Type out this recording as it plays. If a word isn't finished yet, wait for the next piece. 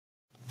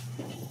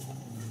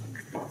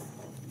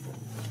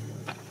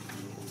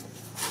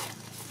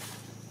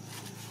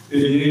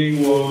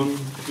Enying won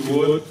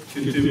tuwot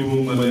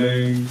kitibu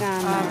maleng.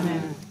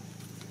 Amen.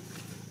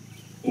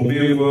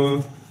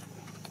 Umiwa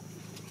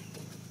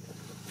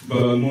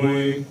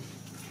Balmoi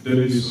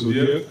Denis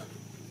Odyek.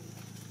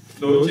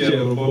 Do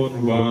report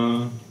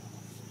ruba.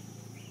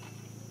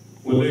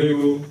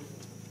 Ulegu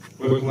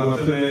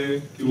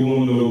weklate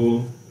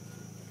kiwondo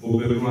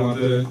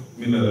ubeklate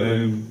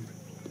minarem.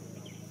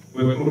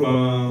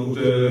 Wekruba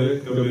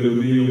utere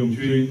kabiruni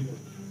yumchui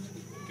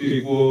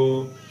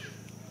kiko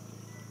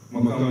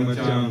makama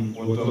chang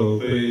wato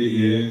pe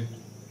ye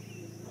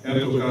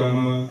eto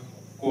kama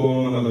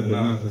ko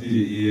maladena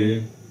ti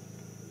ye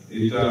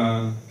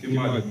ita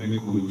kimat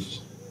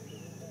mekuj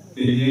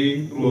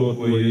ini ruot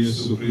wa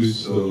Yesu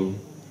Kristo.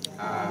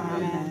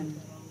 Amen.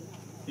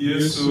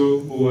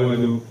 Yesu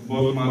uwanyo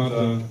bot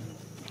mata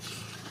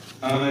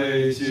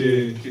ane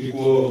che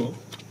kiko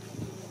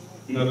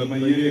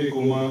ngadamaye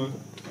kuma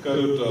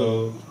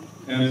karuto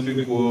en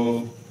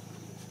fikwo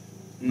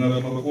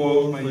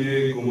ngadamakwo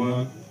maye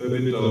kuma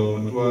bebito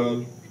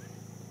matwal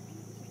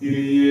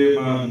iriye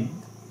man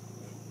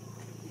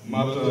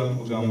mata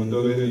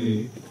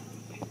ugamandogeni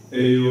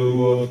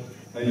eyo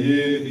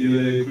aye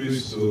ile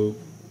Kristo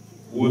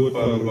would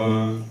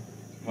parba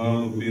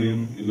ma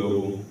ubim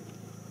ilobo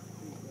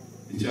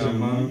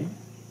ichaman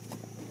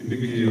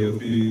ibiki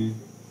yapi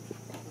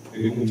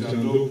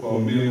ikumchando kwa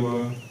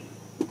mewa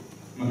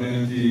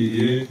manenti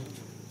ye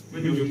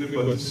menyumni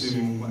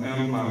batisimu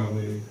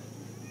maamawe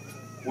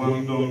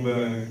wangdombe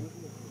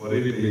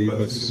warete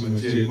batisimu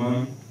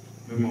chema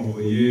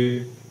memo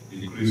ye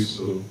i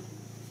Kristo.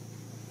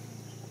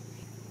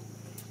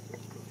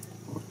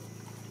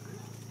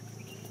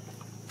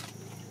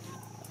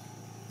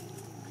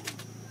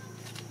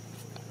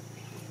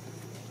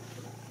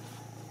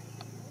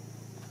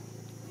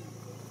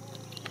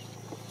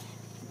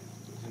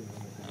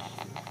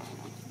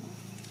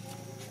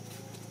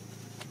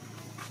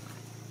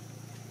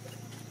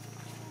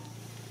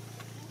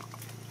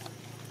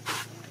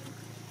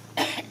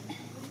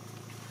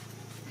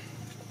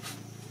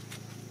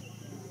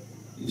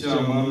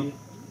 Chairman,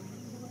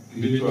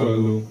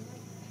 individual,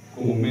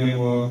 como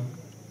member,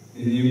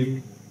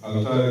 inim,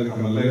 altar,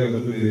 kamalega,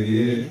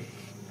 tuberie,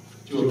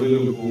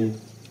 chobelo ko,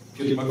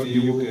 kilma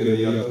kiyo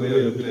kere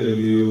yatare yatare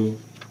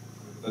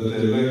la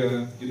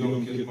telega,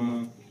 kidon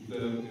kilma,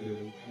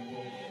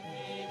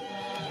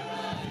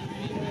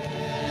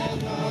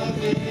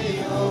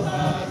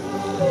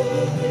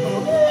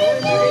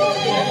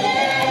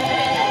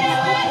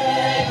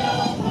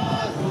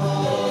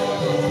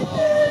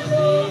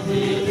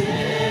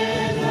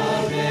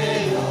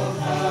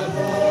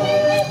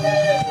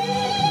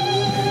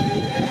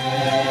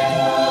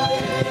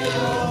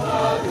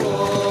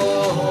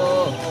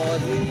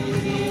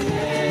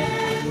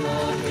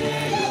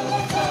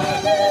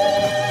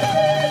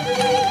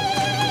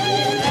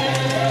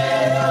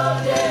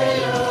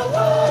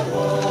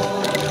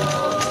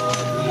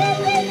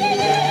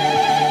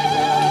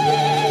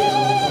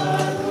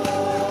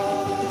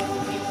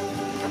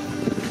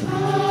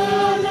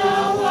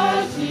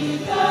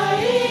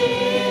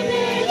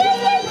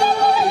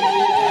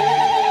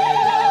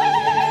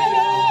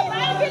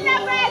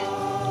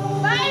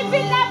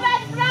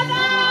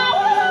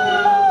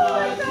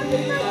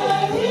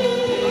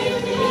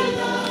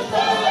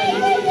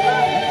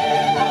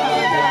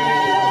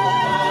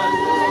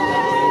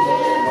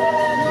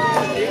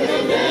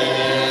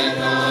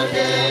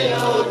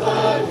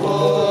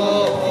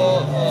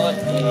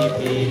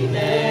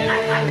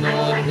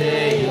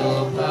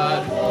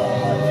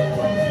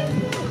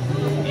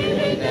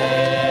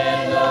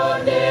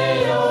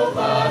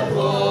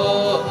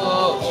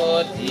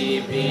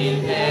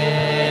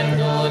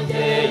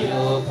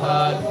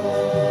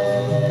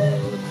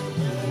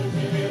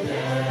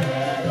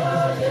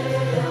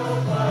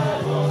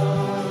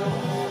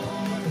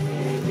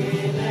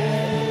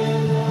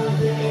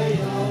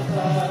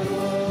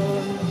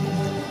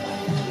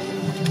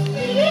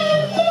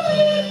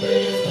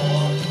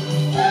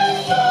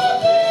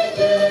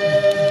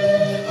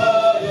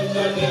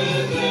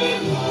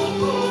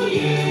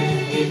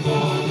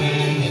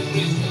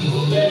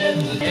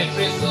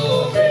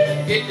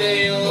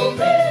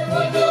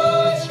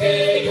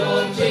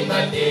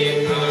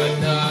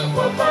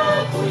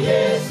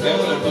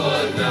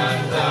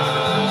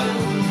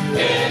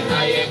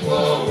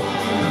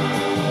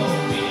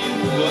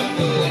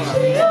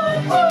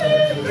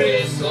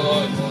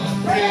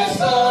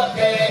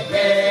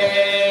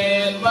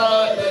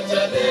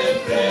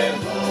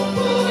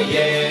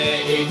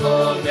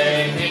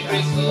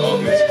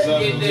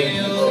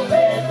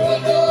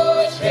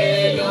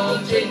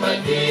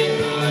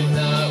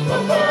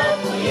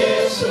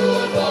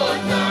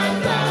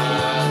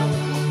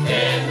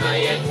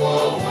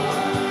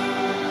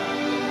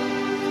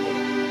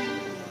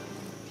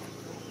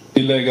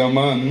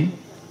 Ilegaman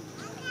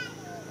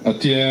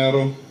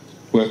atiero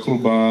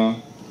wekruba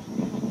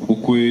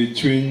ukwe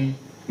chwin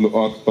lo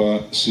otpa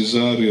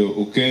Cesario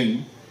ukeny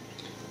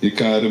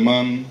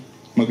ikariman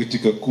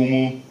magitika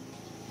kumu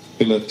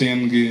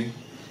ilatengi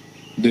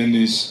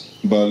Denis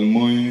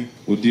Balmoi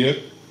Odyek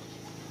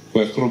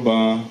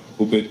wekruba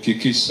ubet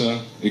kikisa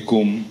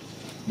ikum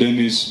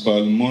Denis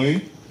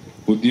Balmoi,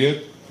 Odyek,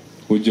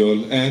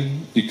 ujol en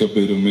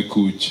ikaberu me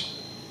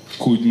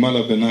kuj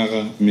mala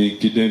benaga mi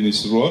ki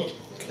Denis rot,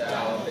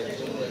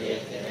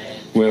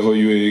 wero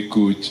yue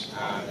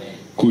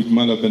kuj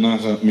mala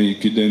benaga mi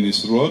ki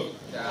Denis rot,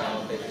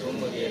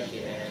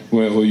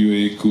 wero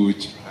yue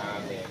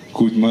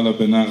kuj mala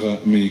benaga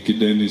mi ki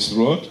Denis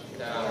rot,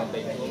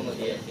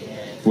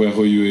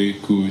 wero yue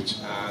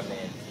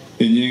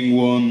inying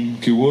won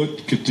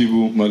kiwot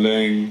kitibu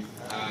maleng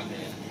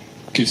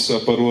kisa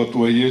parwat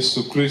wa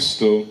Yesu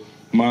Kristo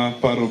ma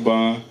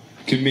paroba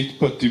kimit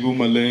patibu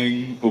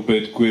maleng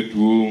obed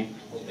kwetwu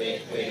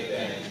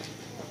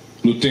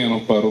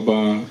luteno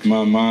paroba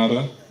ma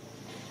mara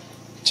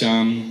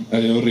chan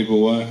ayo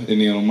ribowa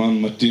eniaman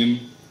matin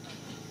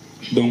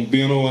dong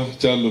bino wa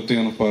chal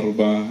luteno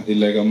paroba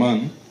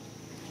ilegaman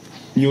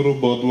nyuro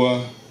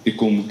bodwa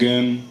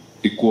ikumgen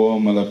ikwo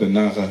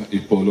malabenaga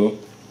ipolo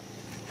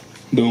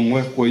dong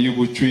wek wa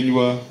yubu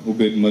chwinywa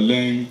ubed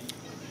maleng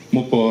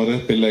mupore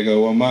pelega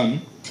waman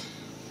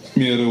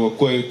miere wa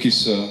kwayo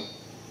kisa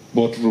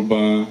bot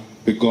ruba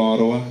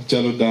pegorwa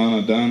chalo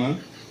dana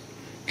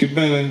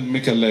kibene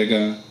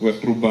mikalega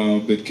wek ruba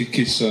ubed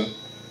kikisa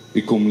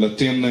ikum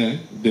latine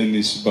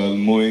Denis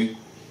Balmoi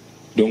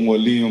dong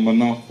waliyo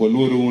manok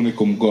waluru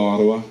ikum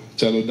gorwa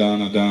chalo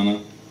dana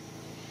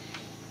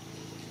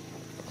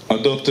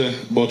adote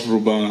bot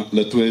ruba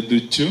latwe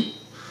duchu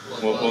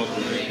wa bot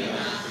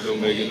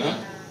Lumegina,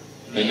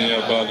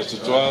 Enea Bada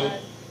Tutual,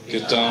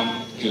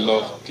 Kitam,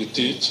 Kilok,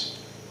 Kitich,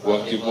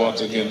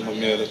 Wakibot again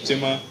Homera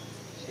Tima,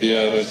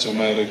 Piara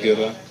Chomera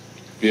Gira,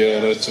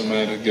 Piara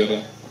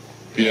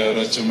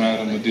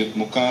Chomera Medit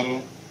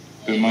Mukaro,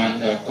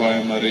 Pimanda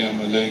Kwai Maria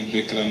Maleng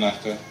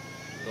Bikranaka,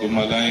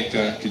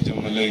 Umalaika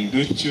Kitamaleng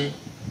Duchu,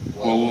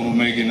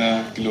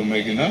 Wawumegina,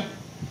 Kilomegina,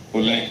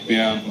 Ulek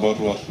Pian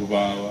Borwat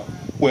Rubawa,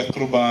 Wek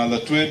Ruba la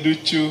Tue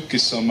Duchu,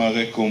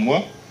 Kisamare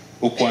Kumwa,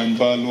 Ukwain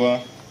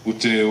Balwa,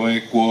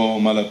 utewe kwa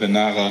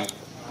malabenaga.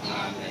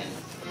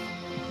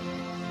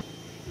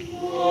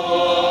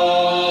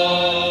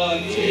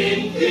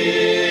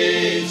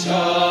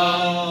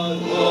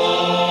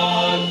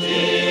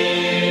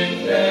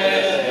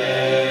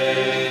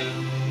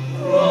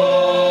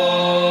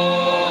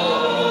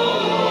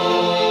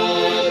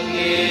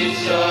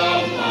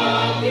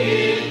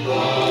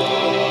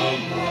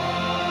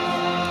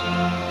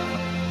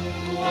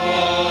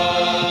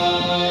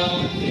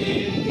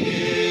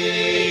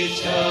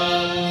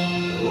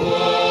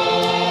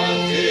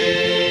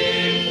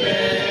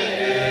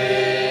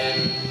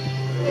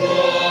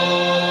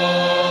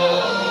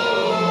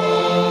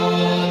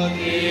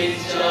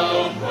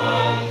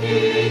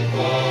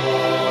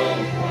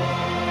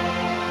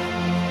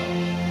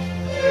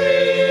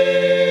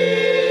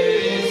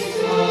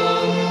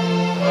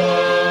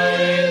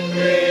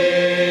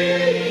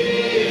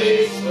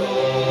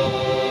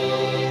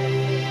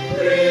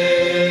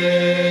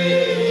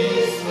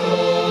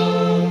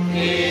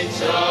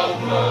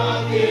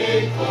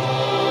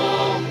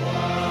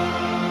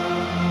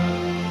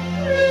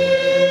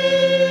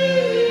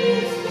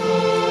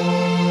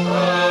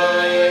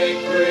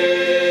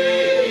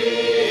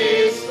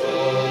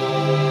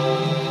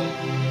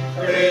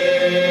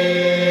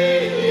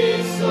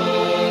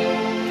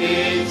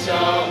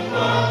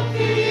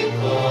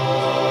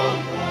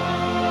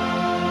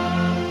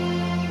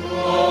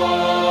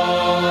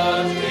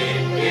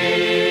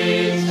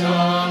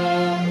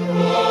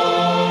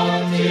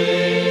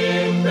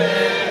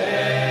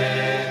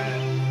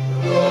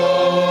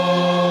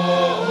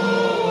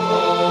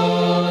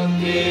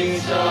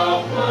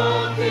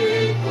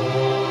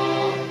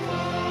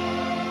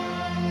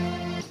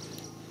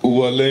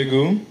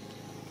 Uwalegu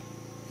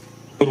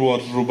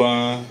ruat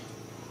ruba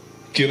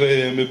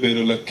kire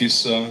mebero la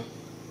kisa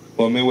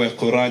wa mewe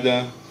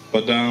koraja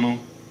padano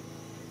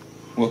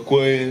wa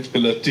kwe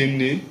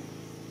pelatini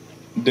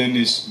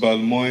Denis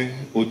Balmoi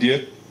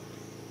Odyek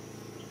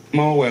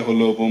ma we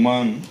lobo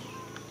man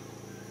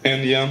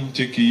en yam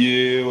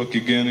chikiye wa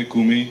kigene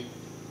kumi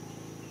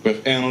per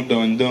eno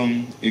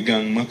don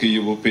igang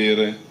makiyibo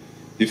pere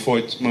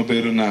ifoj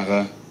mabero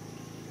naga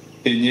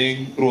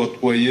enyeng ruat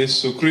wa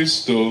Yesu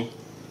Kristo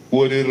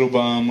wori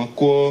ruba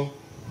makwo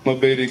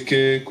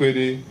maberike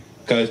kwedi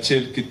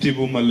kalchel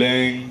kitibu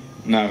maleng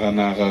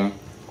naga.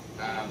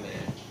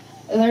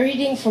 The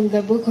reading from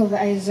the book of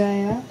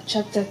Isaiah,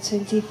 chapter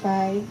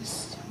 25,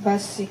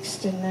 verse 6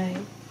 to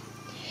 9.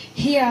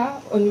 Here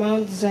on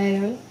Mount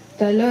Zion,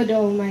 the Lord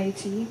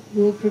Almighty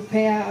will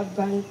prepare a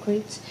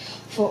banquet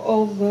for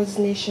all those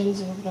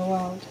nations of the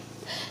world,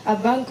 a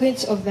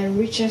banquet of the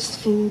richest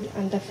food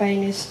and the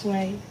finest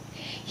wine.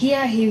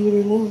 Here he will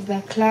remove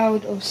the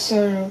cloud of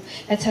sorrow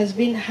that has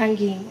been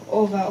hanging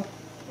over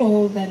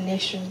all the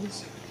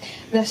nations.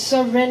 The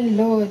sovereign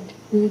Lord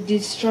will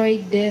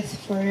destroy death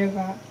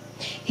forever.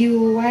 He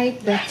will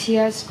wipe the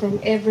tears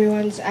from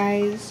everyone's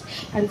eyes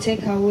and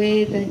take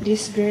away the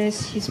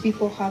disgrace his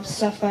people have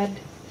suffered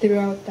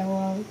throughout the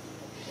world.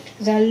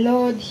 The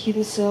Lord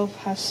himself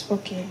has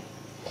spoken.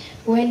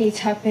 When it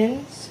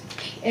happens,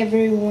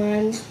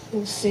 everyone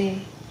will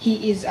say,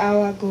 He is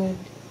our God.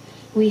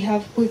 We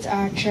have put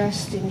our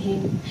trust in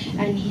him,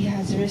 and he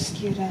has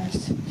rescued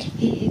us.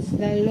 He is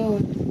the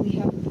Lord. We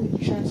have put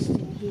trust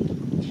in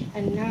him,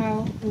 and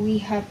now we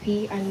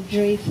happy and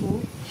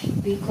joyful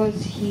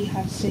because he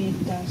has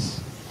saved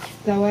us.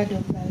 The word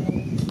of the Lord.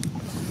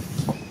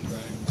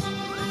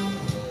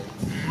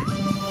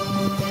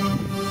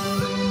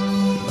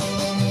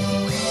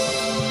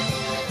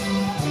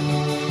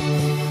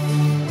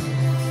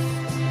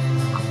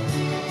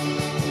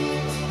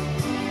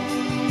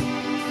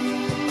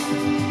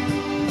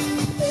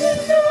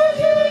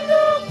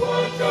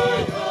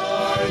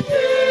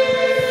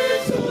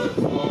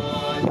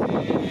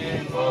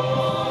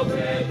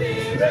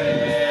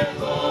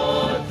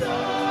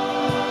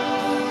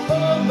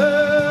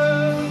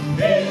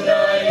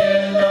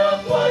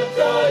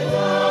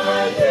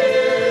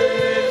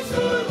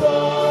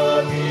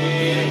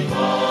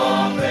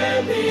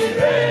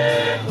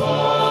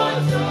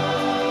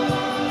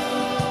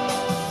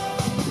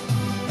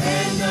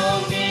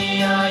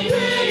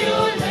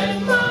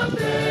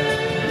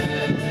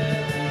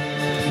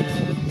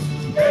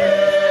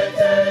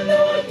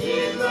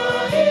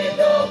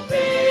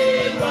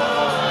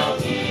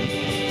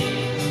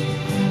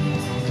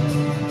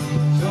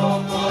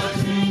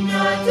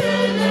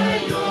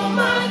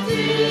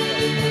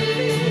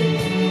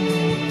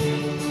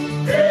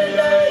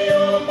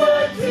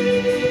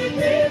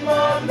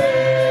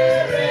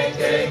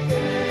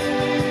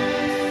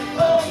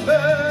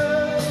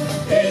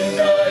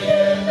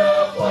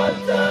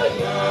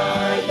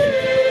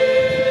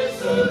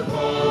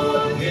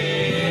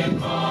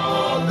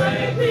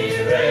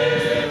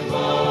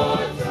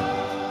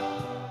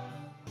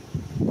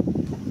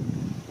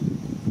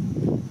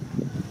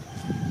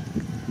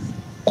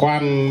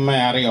 Kwan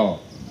Mario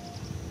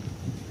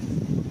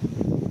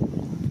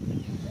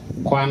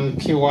Kwan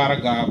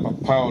Kiwarga pa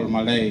Paul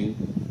Malay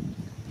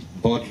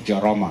Bot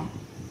Jaroma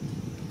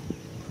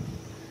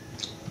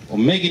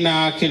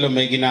Omegina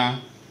Kilomegina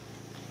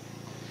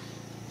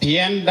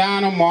Pien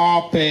Dano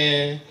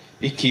Mope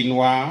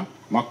Ikinwa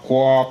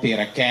Makwo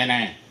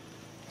Pirakene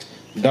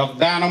Dok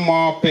Dano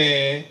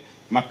Mope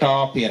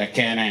Mato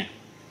Pirakene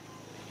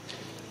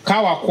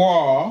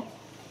Kawakwo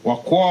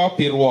Wakwo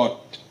Pirwot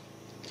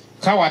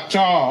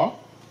Kawacho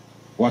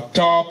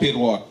wato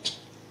pirwot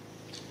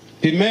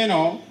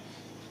Pimeno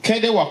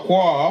kede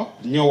wakwo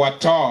nyo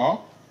wato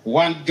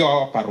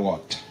wanjo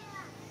parwot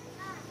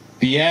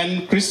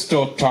Pien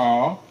Kristo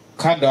to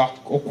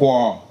kadok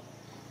ukwo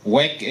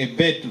wek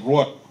ebed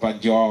ruot pa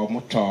jo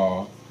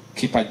muto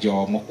kipa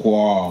jo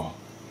mukwo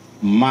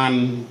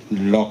man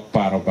lok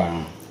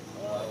paroba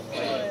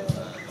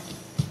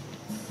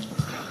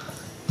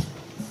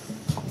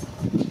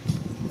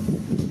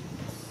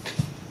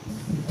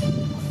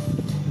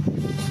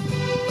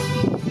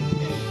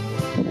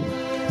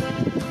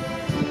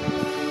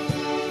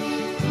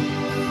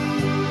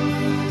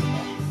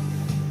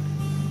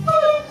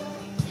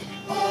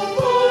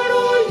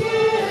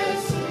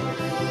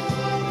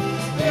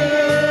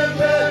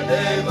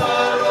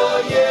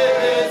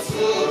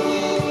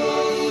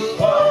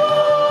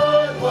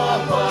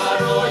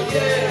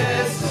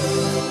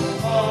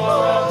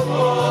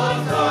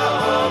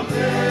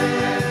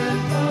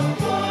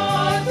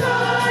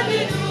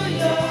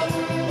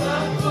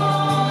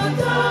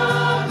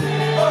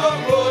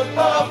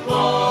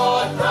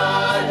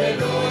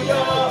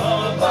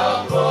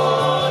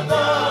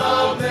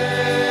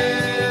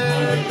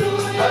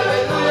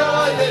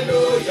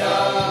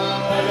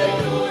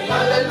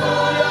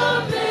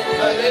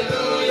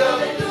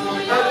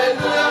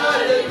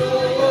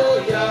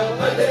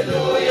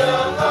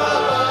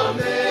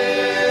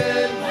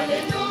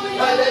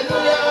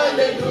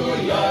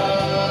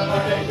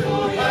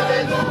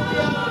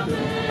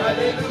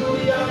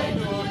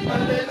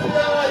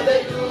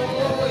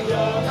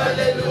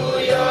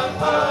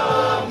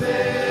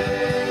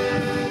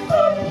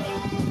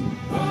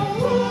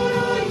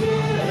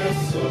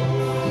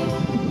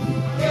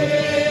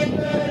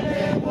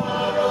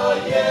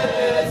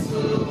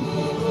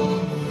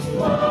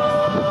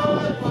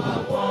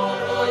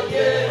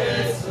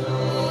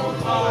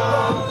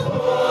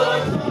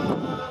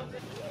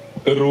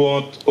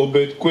Ruot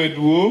obed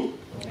kwedwu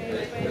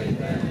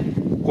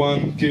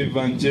Kwan ke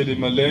Evangelii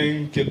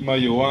Maleng ket ma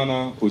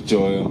Yohana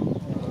uchoyo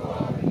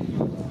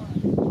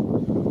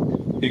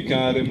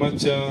Ikare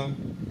macha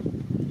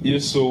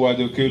Yesu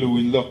wajo kelo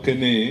win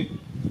lokene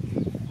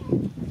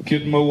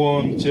ket ma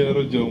won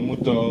chero jo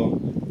muto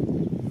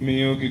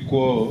miyo gi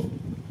kwo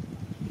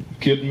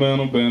ket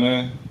mano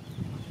bene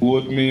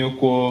wod miyo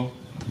kwo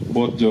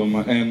bot jo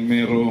ma en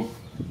miro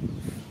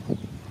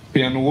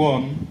Pien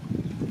won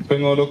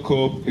Pengolo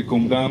kop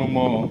ikum dano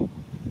mo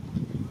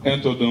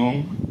ento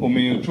dong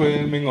umiyo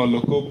twe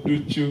mingolo kop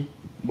duchu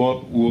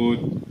bot wood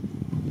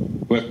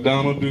wek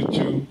dano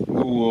duchu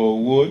uwo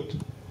wood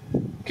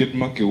kit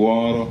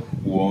makiwaro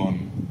won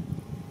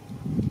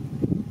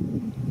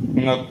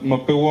ngat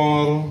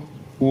mapewaro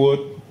wood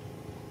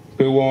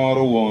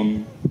pewaro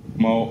won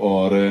mau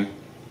ore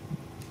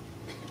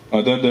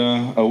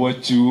adada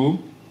awachu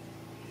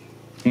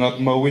ngat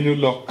mawinyu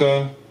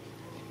lokka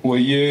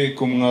waye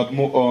kum ngat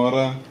mo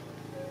ora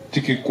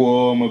tiki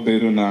kwa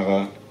maberu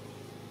naga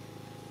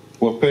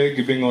wape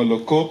gibingo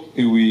lokop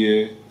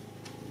iwiye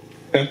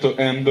ento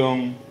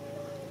endong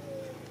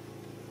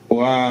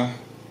wa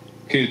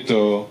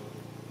kito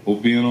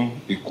ubino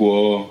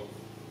ikwo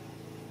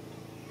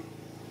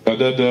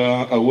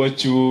adada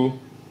awachu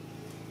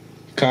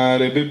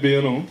kare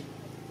bibino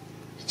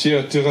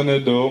chia tirane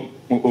do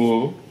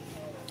o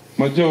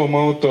majo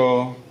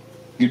mauto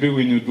gibi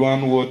winyu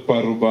dwan wot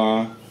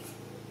paruba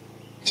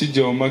chi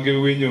jo mage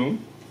winyu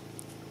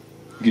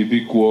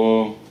gibi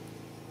kwo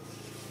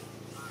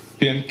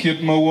pien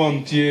kit ma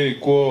won tie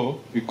kwo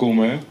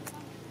ikume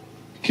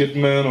kit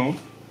meno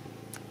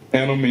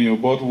eno miyo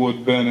bot wot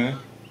bene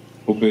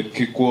obet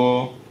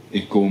kikwo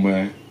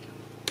ikume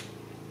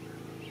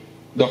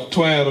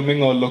Docteur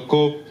mingo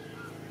lokop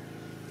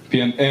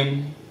pien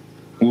en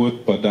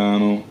wot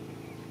padano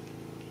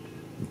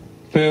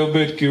pe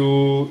obet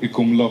kiu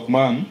ikum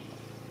lokman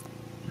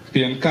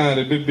pien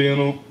kare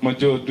bibino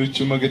majo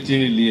duchu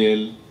magati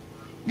liel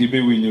gibi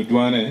winyu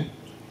dwane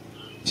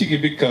chi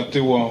gibi kate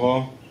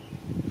waho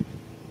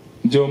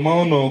jo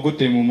mauno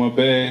gutimu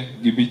mabe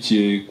gibi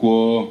chie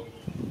kwo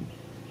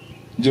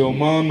jo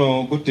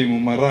mauno gutimu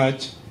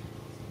marach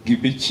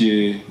gibi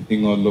chie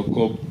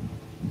ingolokop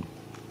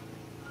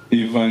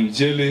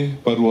Evangeli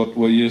parwat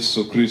wa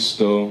Yesu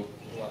Kristo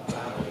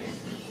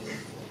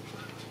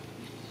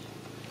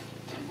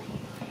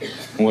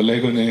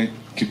walegone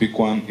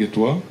kibikwan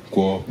itwa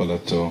kwa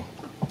palato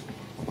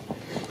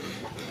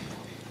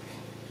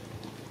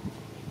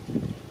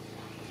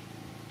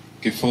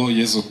Kifo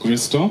Yesu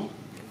Kristo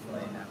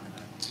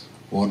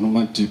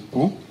wanuma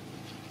tipu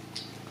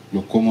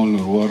lukomo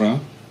lurwara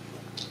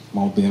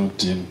maubeno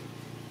tin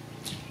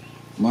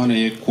mana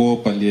ye kwa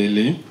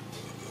palieli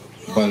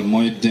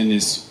Balmoi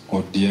Denis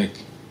Odyek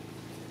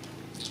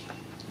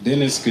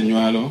Denis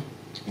kinywalo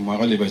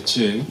umagali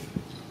bachel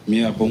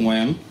mia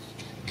bongwen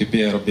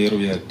kipera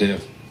beru ya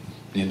def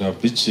ninda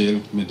bichel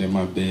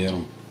medema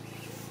beru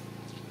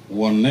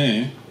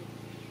wone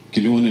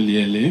kilone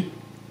lieli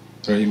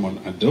Raymond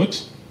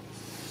Adot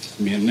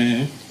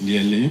miene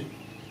lieli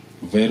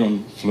Veron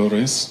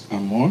Flores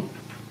Amor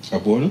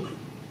Abol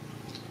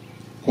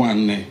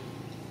Kwane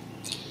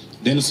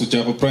Denis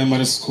Ujabo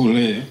Primary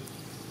School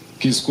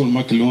Key School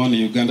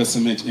Makiloni Uganda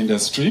Cement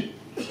Industry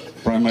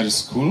Primary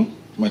School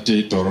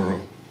Matei Tororo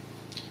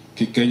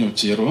Kikenyo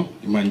Chiro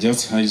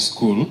Imanjas High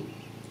School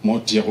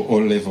Motiago O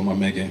Level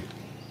Mamege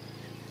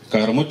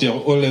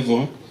Karamotiago O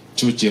Level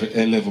Chuchir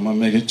E Level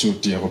Mamege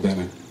Chutiago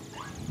Bene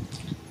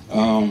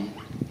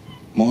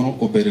Mono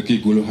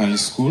Obereki Gulu High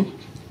School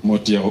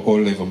Motiago O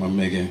Level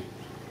Mamege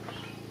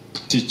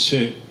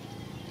Tiche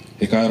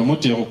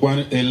Karamotiago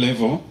Kwan E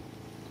Level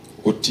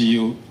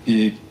Otio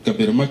I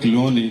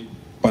Kabirmakiloni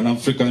Pan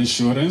African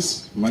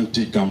Insurance,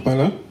 Manti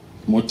Kampala,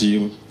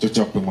 Moti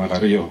Chochop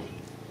Magario.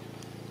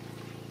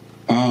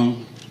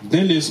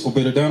 Denis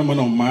Oberedan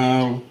Mano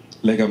Mar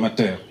Lega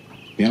Mater,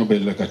 Piano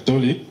Bella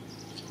Catholic,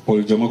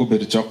 Paul Jomago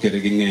Berchok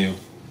Keregingeo.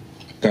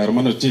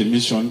 Carmano T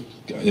Mission,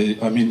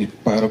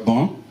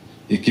 Parabon,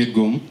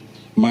 Ikigum,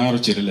 Mar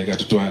Chirilega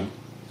Tuan,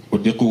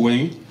 Odeku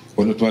Wing,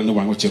 Olutuan no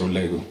Wango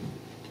Chirolego.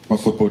 My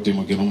football team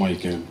again, my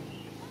can.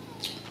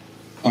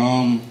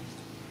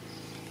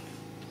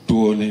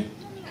 Tuone.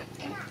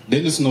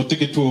 Denis no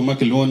ticket to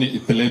Makiloni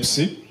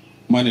epilepsy,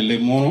 mani le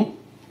mono,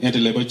 and the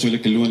labor chole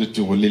kiloni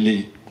to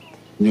Lili,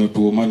 no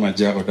to man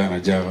Majaro Dana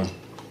Java,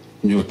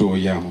 no to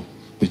Yamo,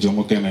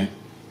 Pijomo Kene,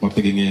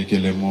 Mapiging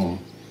Kelemo.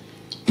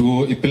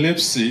 To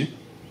epilepsy,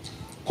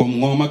 come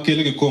Moma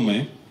Kelly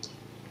Come,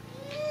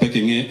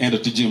 picking and the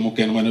Tijimo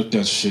can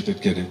manage shit at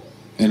Kede,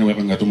 and we're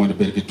going to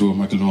Berki to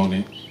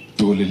Makiloni,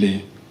 to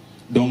Lili.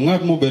 Don't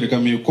not move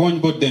Berkami,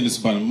 coin but Denis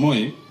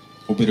Balmoi,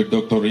 who be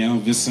Dr. Rian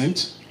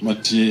Vincent,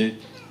 Mathieu.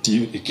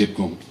 Tiu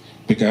ikidgum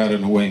pikara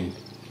no weng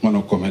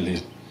mano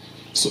komeli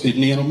so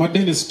idniro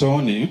Denis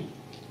Tony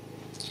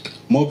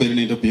mo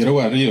berni do pira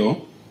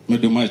wario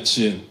meduma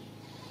chel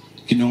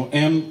kino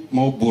en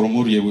mo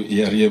boromor yewu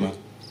yarieba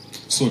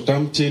so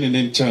tam chene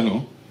nen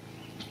chalo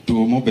to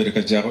mo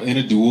berka jaro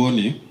ene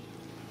diwoni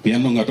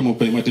piano ngato mo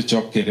pay mati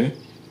chokere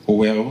o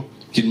wewo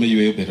kin me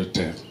yewe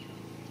berote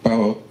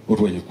pawo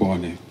urwenye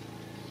kone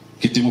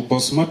kitimo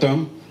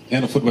postmortem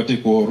ene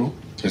futbati koro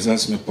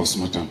results me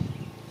postmortem.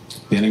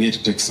 Then I need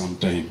to take some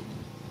time.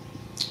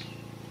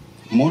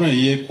 Mora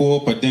ye ko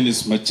pa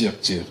Denis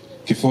Machiakche,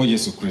 Kifo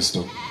Yesu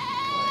Kristo.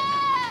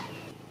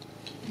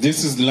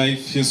 This is the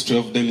life history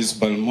of Denis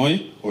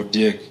Balmoi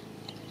Odyek.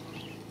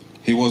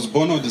 He was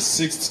born on the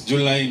 6th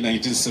July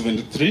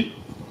 1973.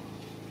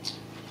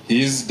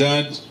 His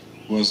dad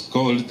was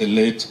called the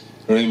late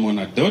Raymond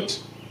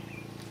Adot.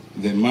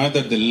 The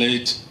mother, the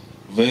late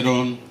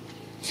Veron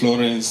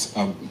Florence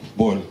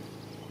Abol.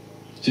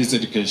 His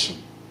education.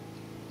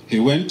 He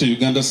went to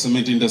Uganda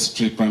Cement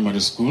Industry Primary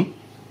School,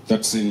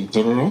 that's in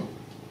Tororo.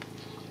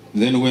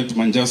 Then went to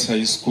Manjas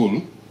High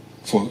School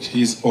for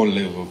his O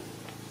level.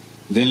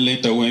 Then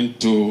later went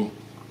to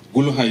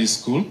Gulu High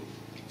School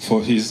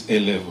for his A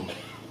level.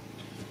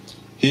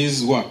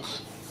 His work,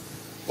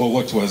 or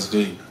what he was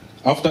doing.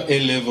 After A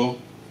level,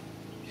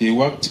 he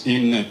worked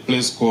in a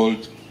place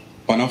called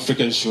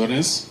Pan-African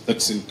Insurance,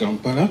 that's in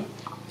Kampala,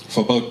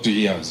 for about 2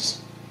 years.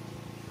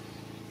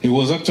 He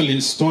was actually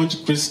a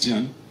staunch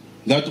Christian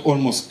that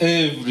almost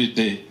every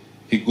day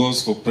he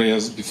goes for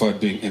prayers before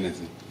doing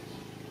anything.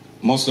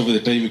 Most of the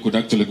time he could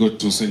actually go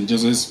to St.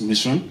 Joseph's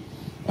Mission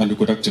and he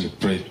could actually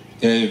pray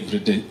every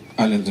day,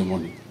 early in the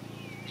morning.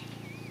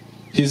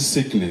 His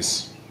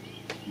sickness.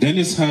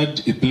 Denis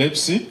had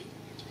epilepsy.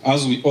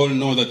 As we all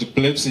know that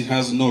epilepsy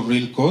has no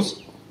real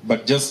cause,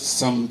 but just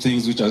some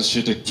things which are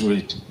associated to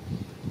it.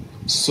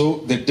 So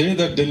the day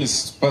that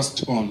Denis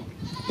passed on,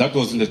 that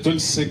was on the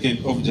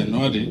 22nd of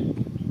January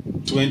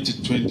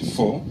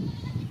 2024,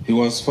 he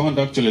was found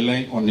actually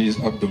lying on his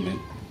abdomen.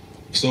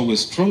 So we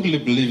strongly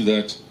believe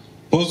that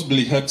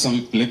possibly he had some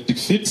epileptic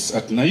fits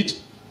at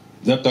night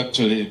that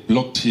actually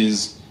blocked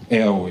his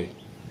airway.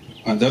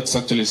 And that's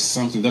actually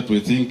something that we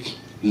think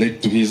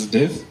led to his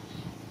death.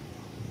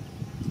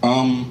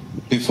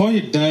 Before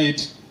he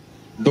died,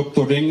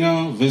 Dr.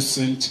 Renga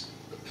Vincent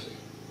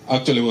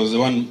actually was the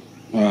one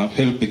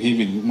helping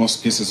him in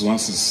most cases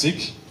once he's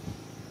sick.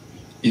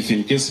 If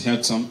in case he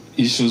had some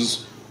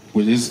issues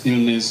with his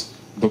illness,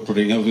 Dr.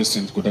 Renga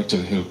Vincent could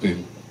actually help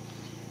him.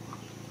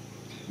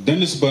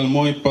 Denis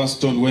Balmoi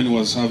passed on when he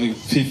was having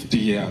 50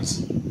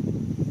 years.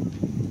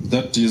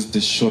 That is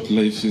the short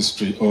life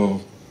history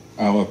of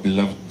our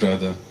beloved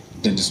brother,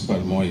 Denis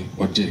Balmoi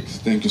Odyek.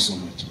 Thank you so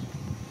much.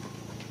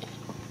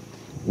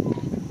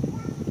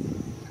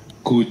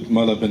 Good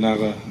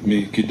Malabenaga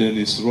me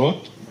Denis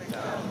Rod.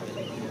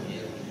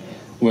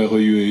 Where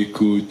you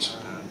could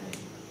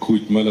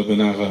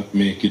Malabenaga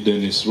me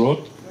Denis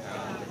Rod.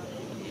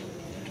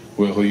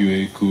 Where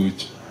you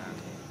could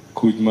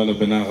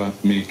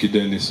Malabenaga me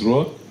Denis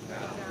Rod.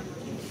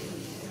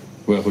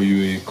 Where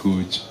you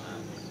could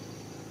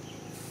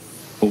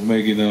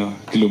Omegina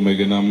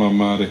Kilomegina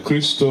Mamare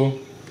Christo.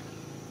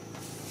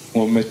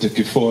 O mete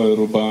kifoe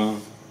ruba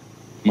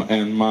ma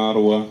en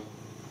marwa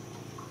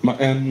ma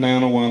en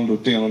neno wan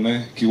luteno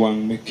ne ki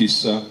wan me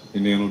kisa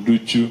ineno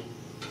duchu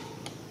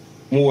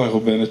mu e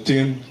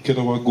benetin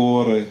kira wa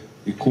gore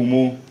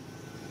ikumu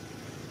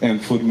en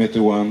fud mete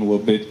wan wa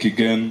bet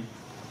kigen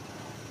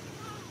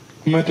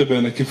mete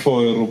bene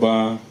kifoe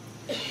ruba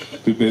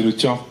piberu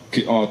chok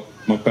ki ot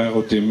ma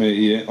pero te me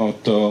ie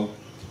ot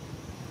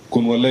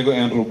kun wa lego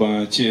en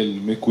ruba chiel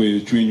me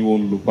kwe chuin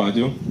won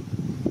lupadio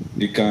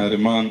Ikare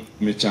man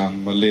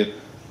mechan malet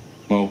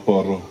mau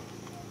poro.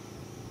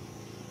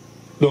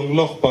 Dong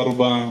loch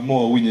paruba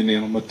mo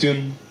winyene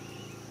matin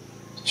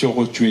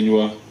choko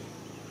chwinywa.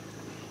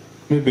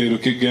 Me beru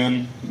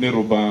kigen ne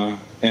ruba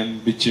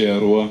en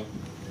bicherwa.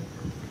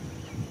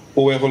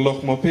 Owe ko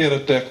loch ma pera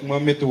tek ma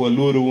metu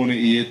waluru woni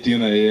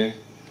ietina e.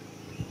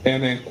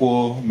 Ene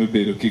ko me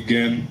beru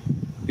kigen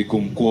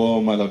ikum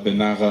ko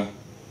malabenaga.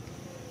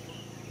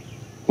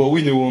 Po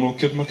winyo wono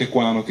ket ma ke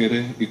kwano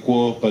kere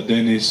iko pa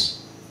Denis.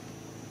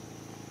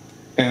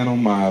 Eno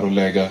maru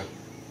lega.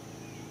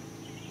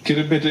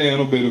 Kire bete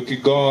eno beru ki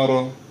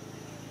goro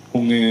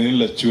unge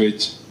la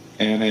chwech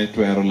ene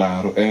twero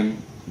laro en.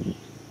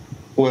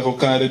 Uweko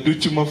kare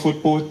duchu ma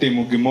futpo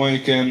temo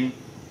gimoy ken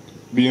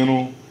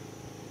bienu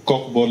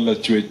kokbol la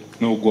chwech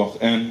no guak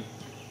en.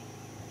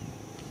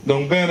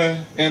 Dong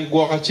bene en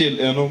guak achil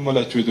eno ma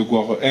la chwech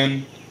guak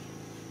en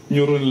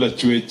nyurun la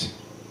chwech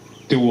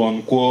ti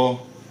won kwa.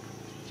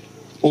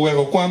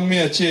 Uweko kwan mi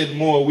achil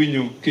mo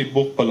winyu ki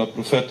buk pa la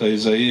profeta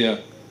Isaiah.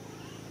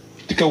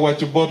 Tika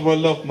wachu bodwa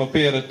lok ma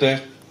pera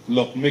tek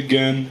lok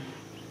migen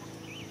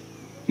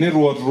ni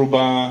ruot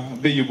ruba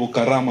be yubu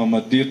karama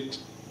madit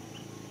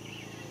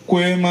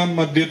kwe man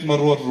madit ma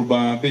ruot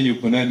ruba be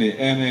yubu nene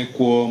ene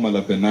kwa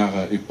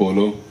malabenaga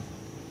ipolo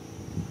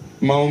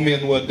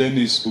maumien wa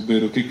Denis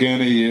uberu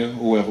kigene ye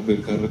uwe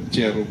uberu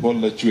karakchero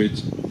bolla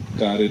chwech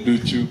kare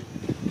duchu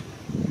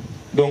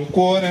don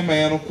kwa ne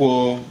mayano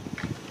kwa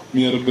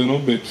mier beno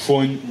bet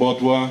fony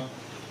bodwa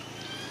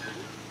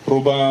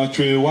Ruba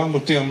chwe wangu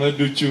tena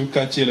duchu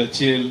kachila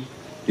chiel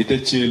ite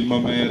chiel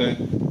mamere.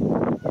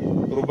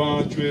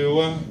 Ruba chwe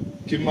wa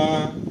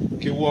kima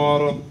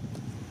kiwara.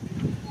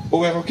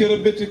 Uwe kokere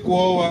beti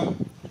kuowa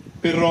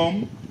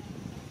pirom.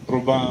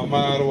 Ruba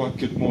marwa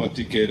kitmo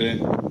tikere.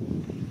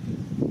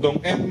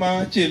 Donc en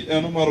ma chiel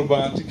eno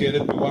maruba tikere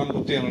pi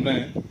wangu tena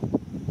ne.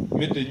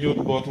 Mite nyut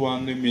bot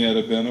wan ni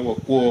miere bene wa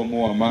kuo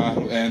mo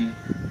maru en.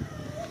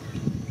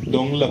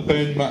 Donc la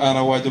pen ma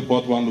ana waje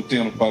bot wangu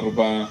tena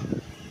paruba.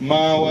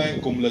 Mawe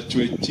kum la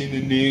chwe chini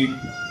ni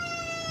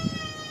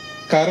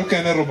Karo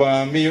kene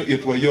ruba miyo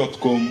itwa yot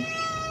kum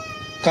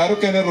Karo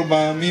kene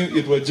ruba miyo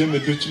itwa jeme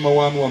duch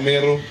mawan wa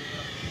mero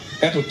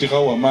Eto tika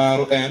wa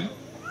maru en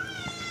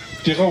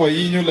Tika wa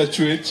yinyo la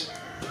chwech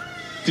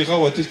Tika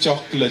wa ti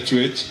chok la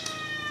chwech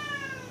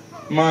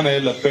Mana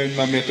la pen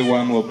ma mete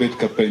wan wa bet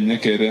ka penye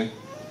kere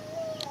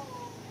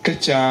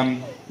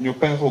Kachan nyo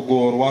pen ko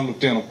gor wan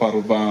luteno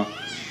paruba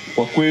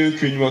Wa kwe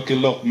chwinywa ki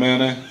lok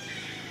mene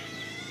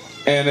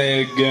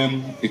Ene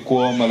gen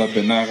ikuwa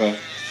malabenaga.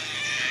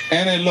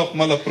 Ene lok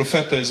mala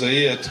profeta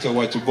Isaiah tika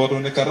wachu bodo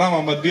ne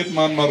karama madit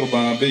man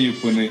maruba be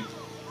yupune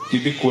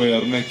kibi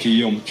kwer ne ki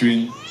yom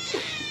chwin.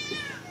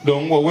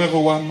 Dong wa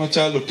wego wan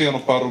machalo teno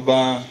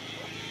paruba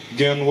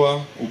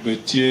genwa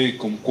ubetie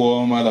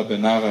kumko mala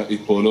benaga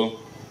ipolo.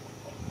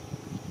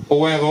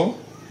 Owego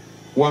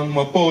wan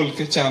mapol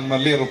ke chan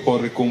malero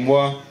por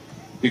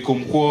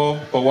ikumko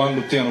pa wan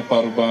luteno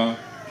paruba.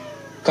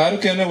 Karu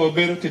kene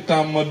wabero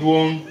kitam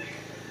maduong,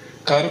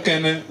 karu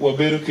kene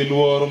wabero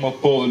kiluoro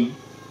mapol,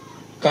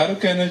 karu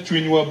kene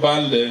chwinywa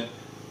balde,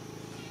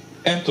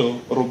 ento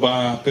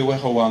ruba pe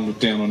weka wan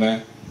luteno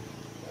ne.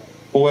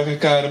 Oweke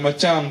kare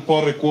machan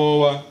pore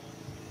kuowa,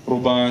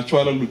 ruba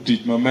chwalo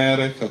lutich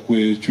mamere ka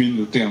kwe chwiny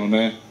luteno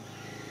ne.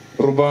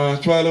 Ruba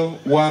chwalo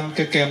wan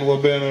keken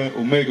wabene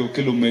umego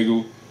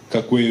kilumego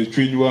ka kwe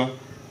chwinywa.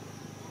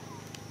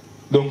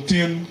 Dong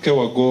tin ke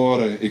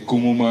wagore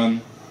ikumuman,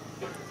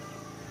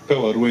 pe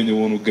warwenye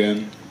wonu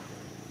gen.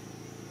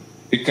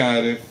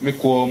 Ikare mi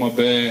kuo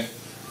mabe,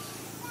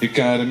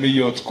 ikare mi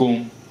yot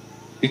kum,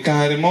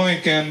 ikare mo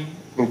iken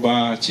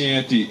ruba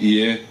chieti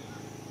iye.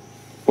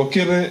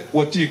 Wakire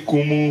wati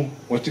kumu,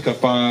 wati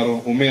kaparo,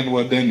 umen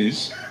wa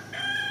Denis,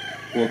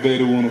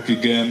 waberi wonu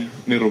kigen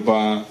ni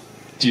ruba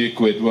tie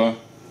kwedwa.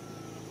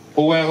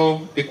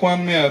 Owego,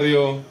 ikwan mi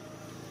ario,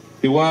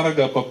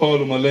 iwaraga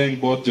papolu maleng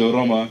bot jo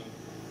Roma,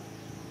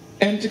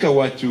 entika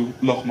wachu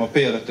lok ma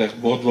pera tek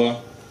bodwa.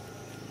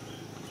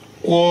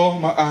 Kwo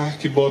ma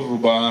ki bod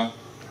ruba,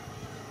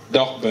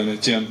 dok bene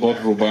chien bod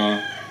ruba.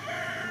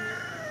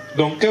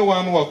 Donke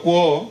wan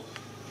wakwo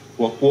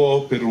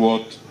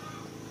perwot.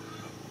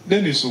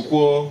 Denis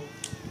ukwo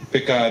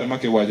pekare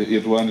make waje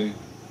irwani,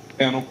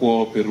 en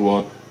ukwo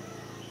perwot.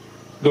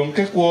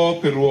 Donke kwo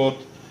perwot,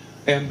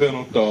 en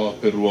beno to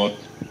perwot.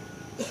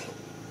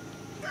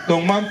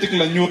 Dong man tik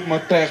la nyut ma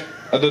tek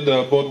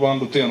adada bod wan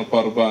luteno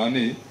paruba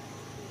ani,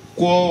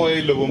 kwo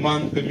way lobo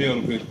man pe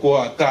mior bet kwo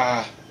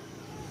ata.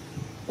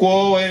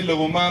 Kwo way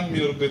lobo man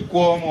mior bet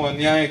kwo mo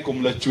anyai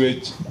kum la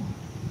chwech.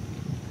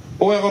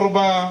 Owe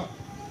ruba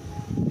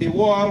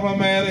iwar ma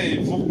mere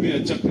ifuk mi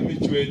achak mi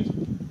chwech.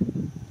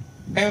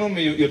 Eno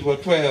mi itwa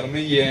twer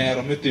mi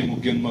yer mi timu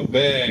gen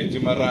mabe ki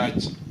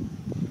marach.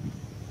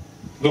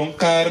 Don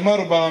kar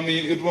maruba mi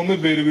itwa mi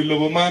beri wi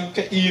lobo man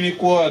ka ini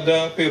kwo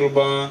ada pe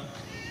ruba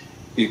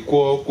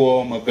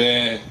kwo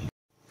mabe.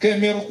 Ke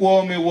mir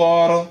kwo mi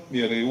waro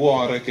mire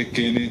ware ke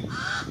keni.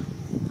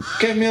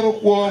 Ke mir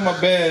kwo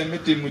mabe mi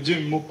timu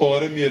jim mu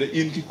pore mire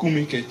in ki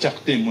kumi ke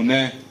chak timu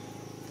ne.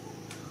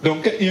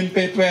 Don ke in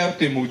pe twer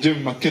timu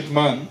jim makit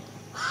man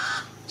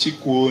chi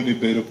kwo ni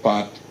beri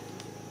pat.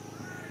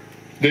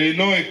 De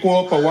no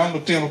kwo pa wan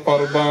luteno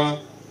paruba,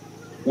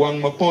 wan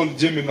mapol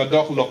jimi na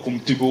dok lokum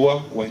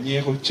tibuwa,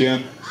 wanyeho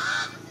chen,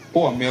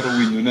 po amero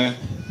winyo ne.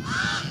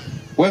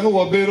 Weko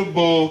wabero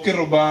bo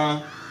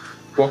kiruba,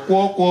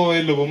 wakwo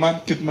lobo man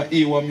kit ma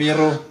iwa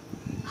miro,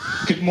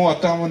 kit mo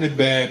atamo ni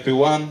be pe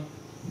wan.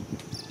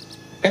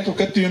 Ento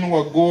katino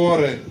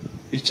wagore,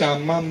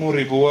 ichan man mo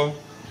ribuwa,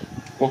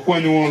 wakwo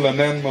nyuon la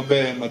nen ma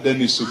be ma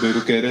Denis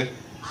uberu kere,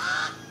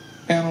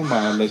 eno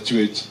ma la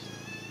chwech.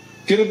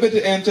 Kira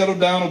bete entero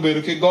dano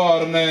beru ke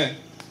gorne,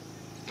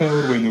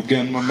 pero wenyu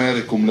gen ma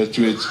mere kum la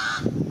chwech.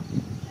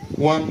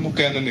 Wan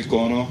mukene ni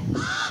kono,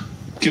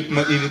 kit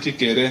ma initi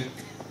kere,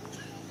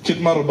 kit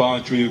ma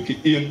ruba chweyo ki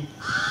in,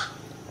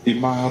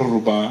 imaro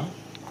ruba,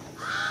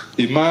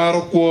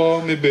 imaro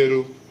kwo mi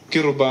beru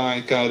ki ruba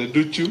ikare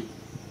duchu,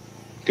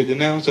 ke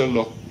jeneo sa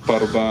lok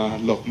paruba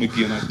lok mi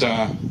gina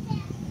ta.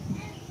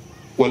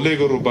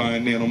 Walego ruba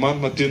neno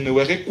man matin ne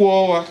weke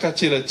kwo wa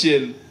kachila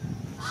chiel,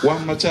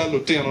 wan machalo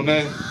teno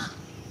ne,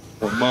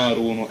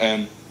 wamaru wonu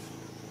en.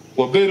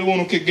 Waberi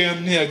wonu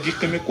kigen ni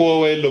agike mi kwo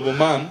way lobo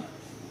man,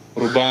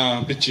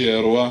 ruba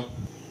pichierwa.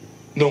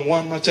 Dong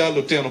wan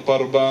machalo teno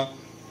paruba,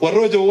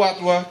 warojo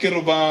watwa ki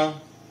ruba,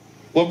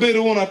 waberi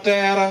wonu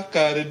atera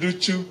kare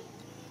duchu.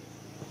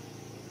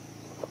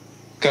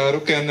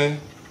 Karu kene,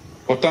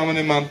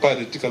 watamani man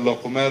pade tika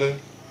loko mere,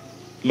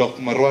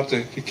 loko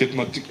marwate ki kit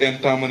matik en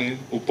tamani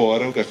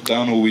upore ukak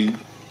dano wing.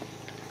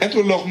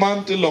 Ento lok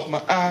man te lok ma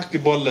ki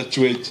bol la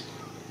chwech.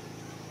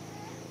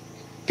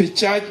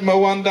 Pichaj ma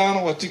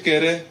wandano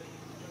watikere,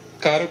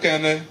 karu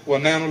kene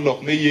waneno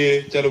lok me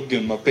ye chalo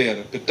gen ma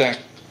pere pitak.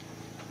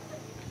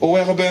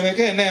 Oweko bene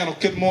ke neno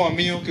kit mo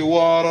amiyo ki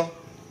waro,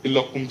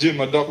 ilokum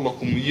jima dok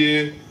lokum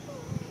ye,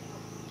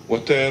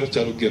 water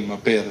chalo gen ma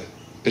pere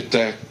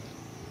pitak.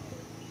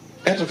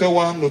 Eto ke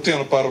wan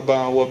luteno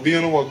paruba,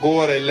 wabino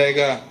wagore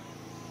lega,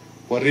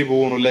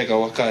 waribu wunu lega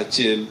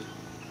wakachil.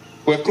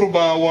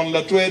 Wekruba wan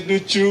la twe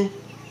duchu,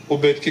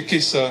 ubet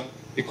kikisa,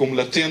 ikum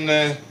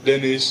latine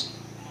Denis,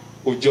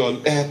 ujol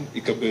en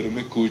ikaberu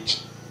me kuch.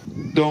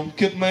 Donc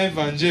kit ma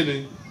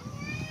evangeli,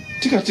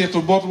 tika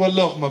tieto bot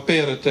walok ma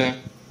pere te.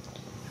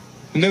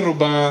 Ne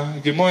ruba,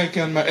 gimoy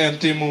ken ma en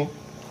timu,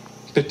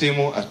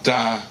 petimu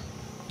ata.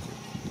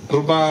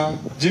 Ruba,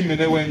 jimmy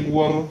ne weng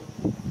woro,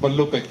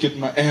 malupe kit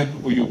ma en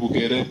uyubu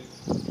kere.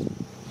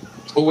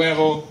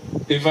 Owero,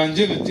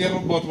 evangeli tiero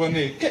bot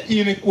wane, ke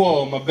ini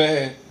kwa ma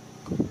be,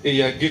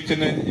 ya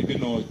gikene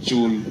ibino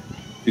chul,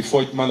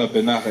 ifoj mala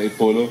benaha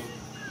ipolo.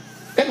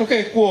 Eno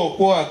ke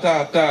kwa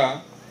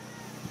ata,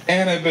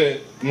 ene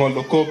be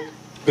ngolokop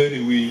beri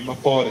wi ma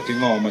pore ki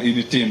ngoma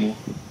ini timu.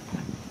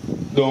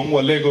 Dong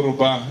walego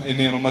ruba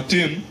inino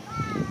matin.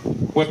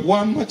 Wek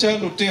wan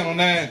machalo tino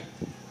ne.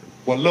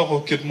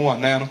 Waloko kit mo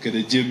anano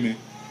kede Jimmy.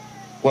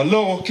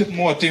 Waloko kit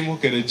mo atimo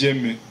kede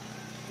Jimmy.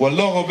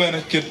 Waloko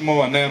bene kit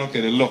mo anano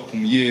kede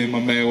lokum ye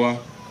mamewa.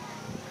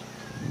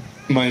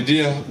 My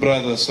dear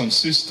brothers and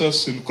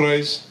sisters in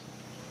Christ,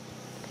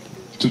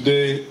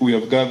 today we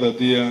have gathered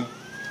here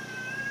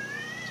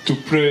to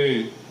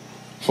pray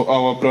for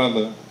our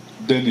brother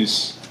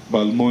Denis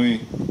Balmoi,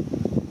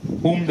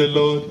 whom the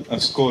Lord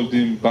has called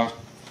him back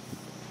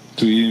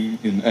to him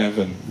in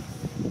heaven.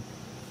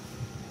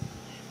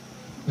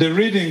 The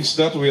readings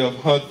that we have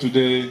heard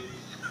today,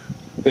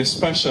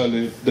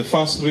 especially the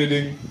first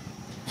reading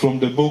from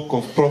the book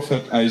of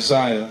Prophet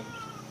Isaiah,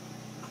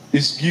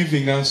 is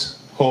giving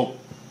us hope.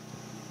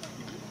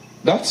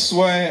 That's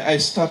why I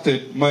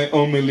started my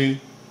homily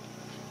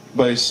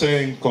by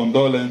saying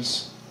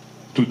condolence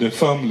to the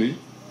family,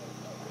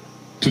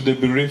 to the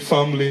bereaved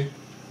family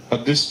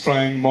at this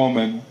trying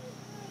moment.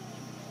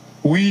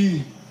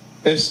 We,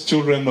 as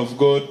children of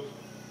God,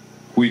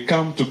 we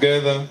come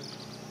together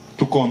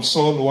to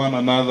console one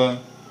another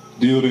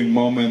during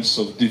moments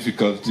of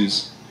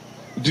difficulties,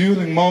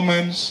 during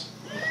moments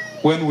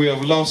when we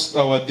have lost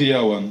our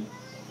dear one.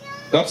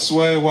 That's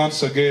why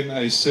once again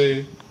I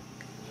say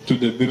to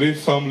the bereaved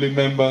family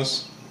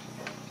members,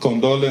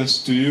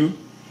 condolence to you,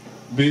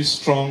 be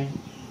strong,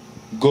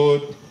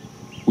 God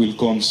will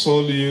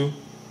console you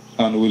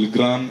and will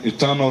grant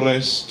eternal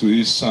rest to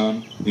his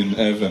Son in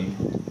heaven.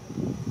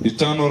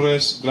 Eternal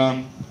rest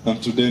grant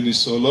unto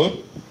Denis, O Lord.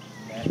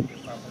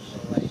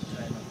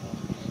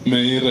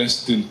 May he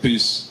rest in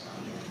peace.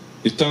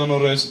 Eternal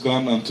rest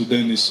grant unto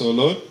Denis, O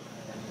Lord.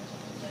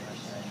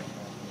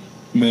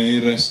 May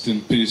he rest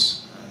in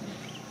peace.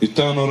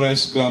 Eternal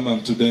rest grant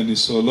unto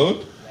Denis, O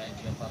Lord.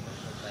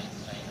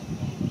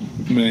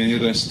 May he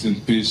rest in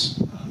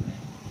peace.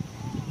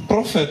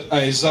 Prophet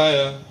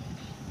Isaiah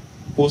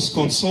was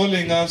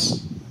consoling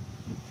us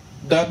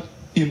that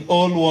in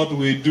all what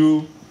we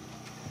do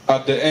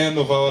at the end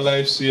of our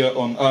lives here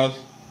on earth,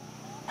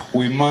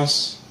 we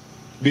must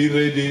be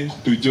ready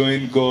to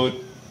join God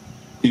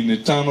in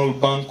eternal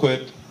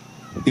banquet,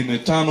 in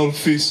eternal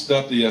feast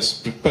that he has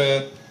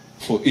prepared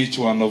for each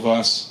one of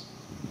us.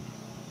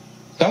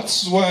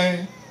 That's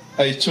why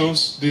I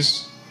chose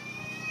this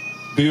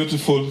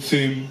beautiful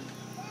theme,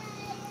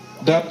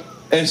 that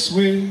as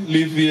we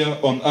live here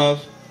on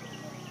earth,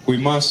 we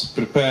must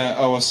prepare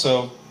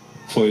ourselves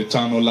for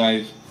eternal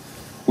life.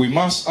 We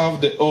must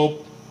have the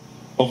hope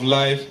of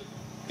life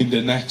in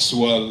the next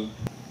world.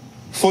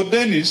 For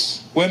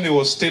Denis, when he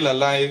was still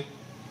alive,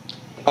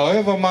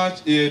 however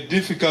much he had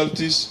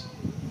difficulties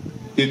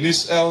in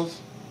his health,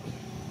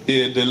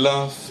 he had the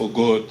love for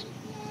God.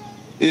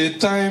 He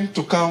had time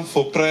to come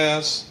for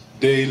prayers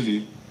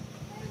daily.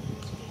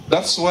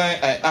 That's why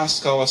I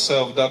ask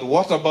ourselves that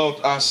what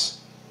about us?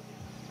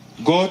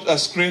 God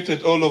has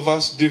created all of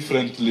us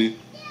differently,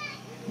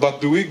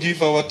 but do we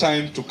give our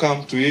time to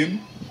come to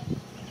him?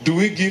 Do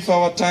we give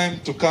our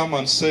time to come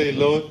and say,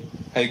 Lord,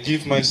 I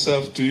give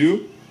myself to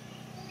you?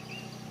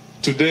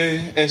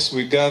 Today, as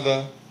we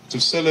gather to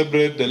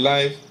celebrate the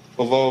life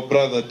of our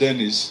brother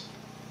Denis,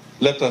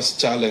 let us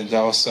challenge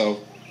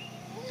ourselves.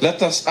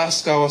 Let us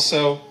ask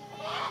ourselves,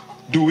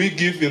 do we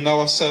give in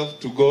ourselves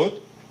to God?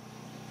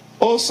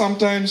 Or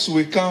sometimes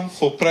we come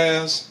for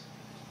prayers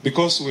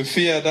because we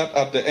fear that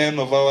at the end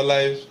of our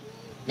life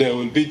there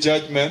will be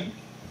judgment.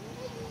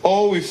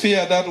 Or we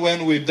fear that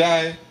when we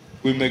die,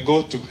 we may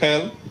go to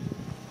hell.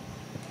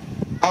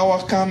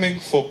 Our coming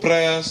for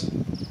prayers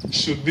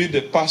should be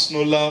the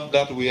personal love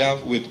that we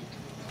have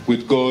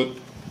with God.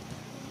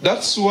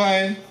 That's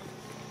why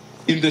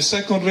in the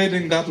second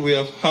reading that we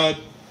have heard,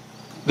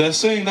 they're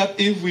saying that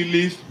if we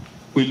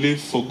live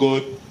for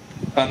God,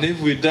 and if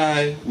we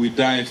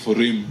die for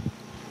him.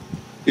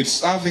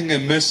 It's having a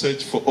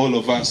message for all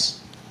of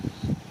us.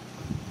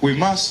 We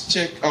must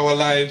check our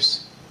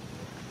lives.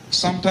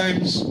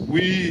 Sometimes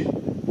we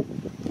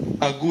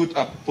are good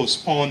at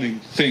postponing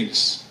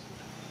things.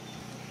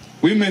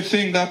 We may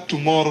think that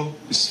tomorrow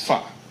is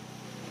far,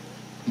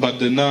 but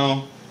the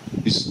now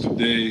is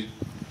today.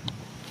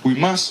 We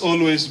must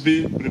always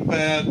be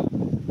prepared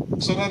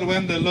so that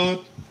when the Lord,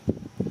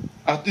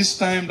 at this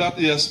time that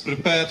he has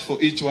prepared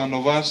for each one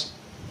of us,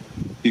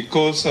 he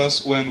calls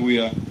us when we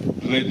are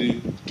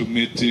ready to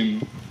meet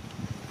him.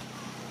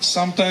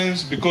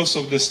 Sometimes because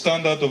of the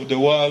standard of the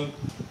world,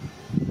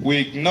 we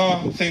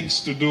ignore things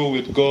to do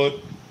with God.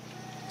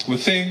 We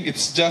think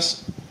it's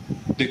just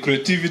the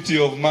creativity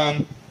of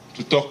man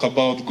to talk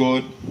about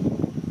God.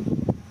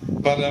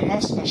 But I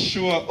must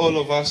assure all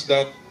of us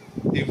that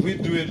if we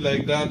do it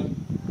like that,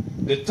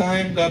 the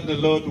time that the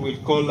Lord will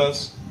call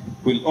us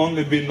will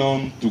only be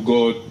known to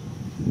God.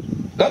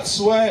 That's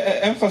why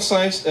I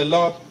emphasized a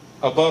lot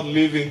about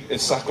living a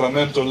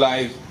sacramental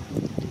life,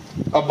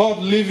 about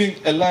living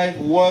a life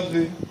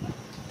worthy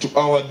to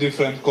our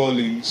different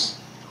callings.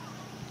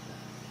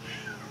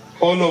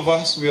 All of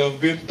us, we have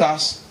been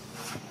tasked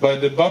by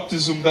the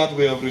baptism that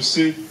we have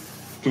received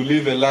to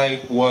live a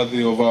life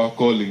worthy of our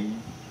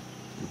calling.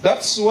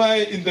 That's why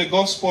in the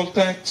gospel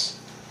text,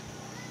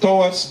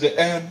 towards the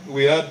end,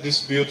 we had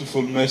this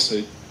beautiful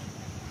message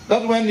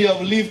that when you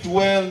have lived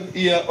well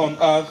here on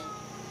earth,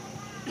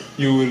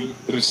 you will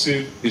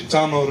receive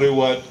eternal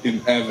reward in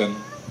heaven.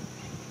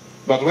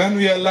 But when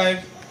your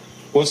life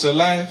was a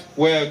life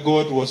where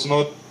God was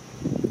not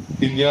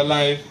in your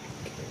life,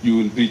 you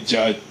will be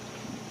judged.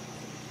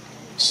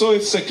 So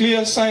it's a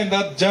clear sign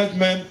that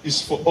judgment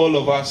is for all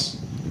of us.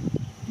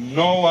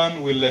 No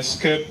one will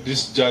escape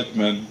this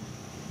judgment.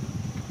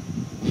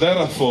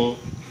 Therefore,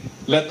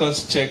 let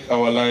us check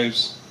our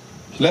lives.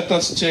 Let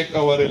us check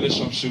our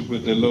relationship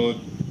with the Lord,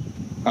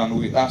 and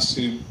we ask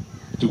Him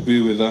to be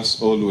with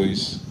us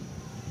always.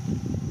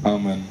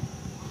 Amen.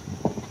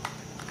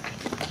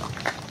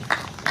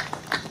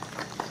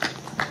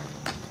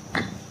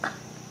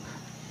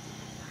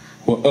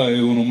 Wa ay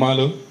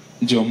unumalo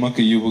jomma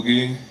ke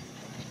yubugi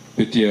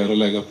petiero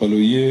lega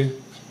paluye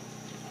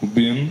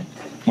bin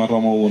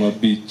maramo wona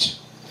beach.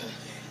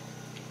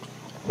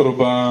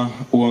 Roba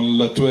won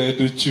la tue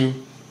duchu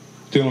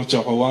teno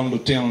chapa wan lo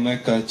teno ne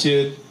ka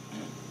ched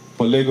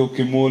polego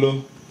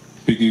kimulo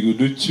pigigu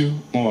duchu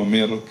mo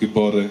amero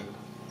kibore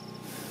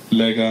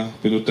lega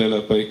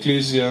pilotela pa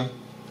ecclesia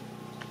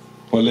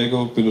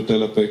polego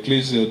pilotela pa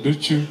ecclesia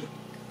duchu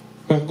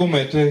per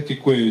gomete ki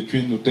kwe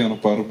twin lo teno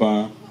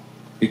parba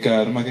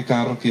ikar ma ki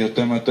karo ki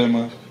tema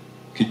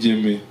ki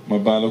jemi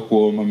mabalo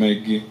ko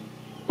mamegi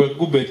per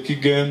gubet ki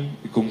gen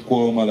ikum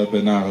ko mala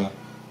benara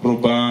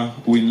roba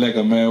win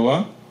lega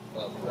mewa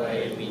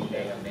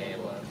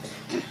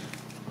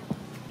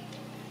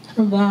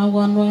Roba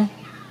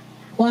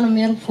wan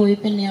mer foi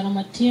penera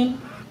matin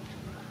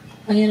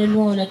ayene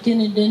lo la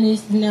tini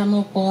Denis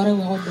namo pore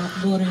wa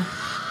dokdore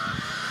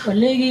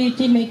walegi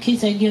ti me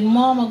kisa gen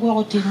mama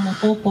go ti mo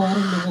ko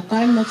pore lo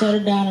ka ma tar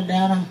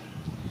dana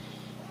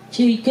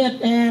chi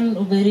ket en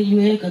uberi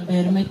yue ka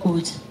ber me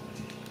coach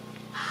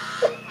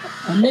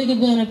walegi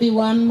bena pi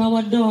wan ma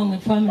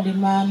wadong family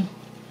man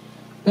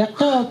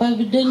gato pa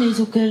Denis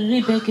u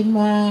kerri pe ki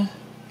ma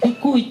ki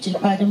kuch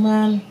pa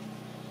man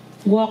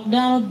walk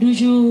down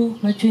duju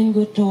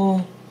machingo to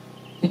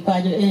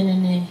ipajo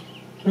enene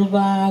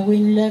roba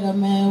win lega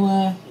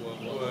mewa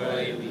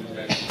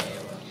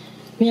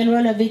mien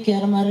wala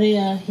Bikira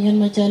Maria yen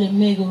machale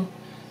mego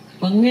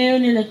wangeo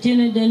ni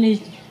latini Denis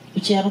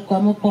uchero kwa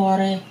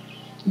mopore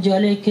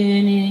jole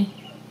keni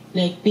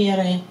lek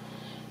pire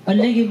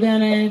walegi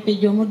bene pe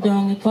jomu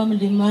dong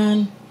family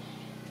man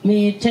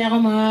mi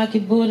terma ki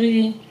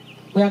bori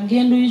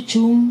wagendu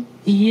ichum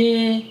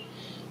iye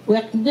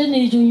wek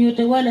Denis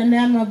junyote wala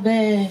nama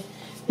be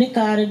ni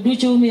kare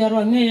duchu mi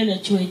arwa ngele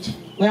chwech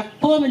wek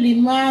family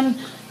man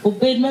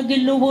ubed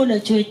magilubo la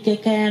chwech ke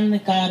kan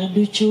kare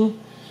duchu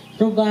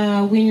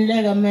roba win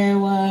lega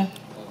mewa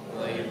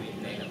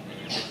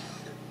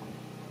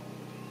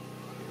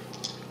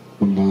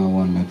Roba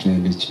wana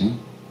twediche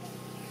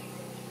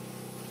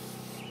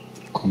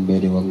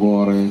kombedi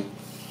wagore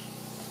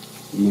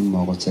min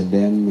moko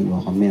cheden min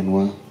wako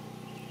menwa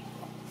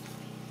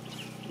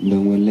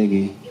dengwe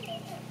legi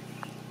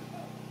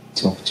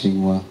chok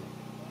chingwa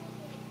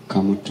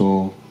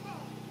kamuto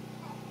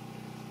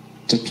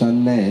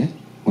tetwale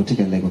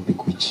otika lego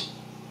pikuchi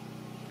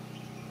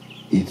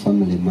I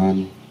family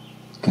man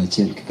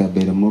kachiel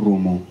kikabere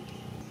morumo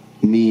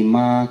mi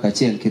ma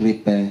kachiel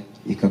kiripe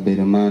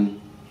ikabere man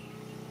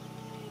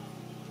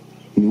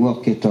ni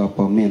woke to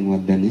pa men wa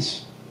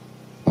Denis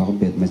pa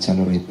bet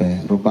machalo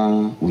ripe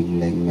roba win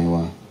leg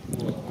mewa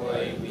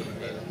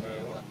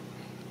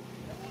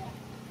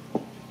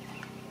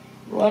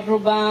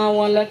Roba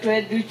wala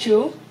twe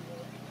duchu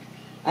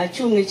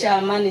achungi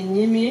cha mani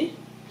nyimi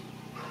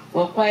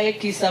wakwae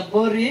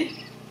kisabori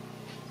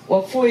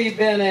wafui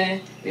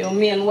bene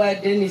yomian wa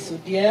Denis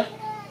Odyek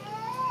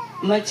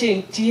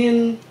machin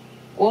tin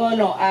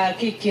wono a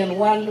kikin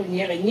walu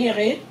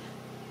nyere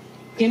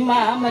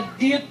kima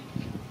amadit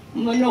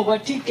mano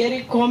wati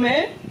keri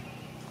kome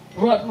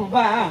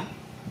roba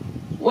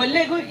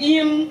walego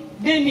im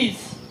Denis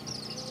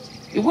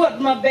iwot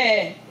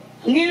mabe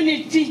ngini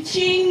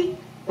teaching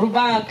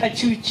Ruba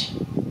kachuch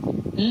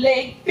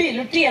leg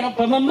pilu tiano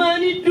pa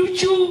mamani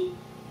duchu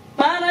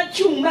mana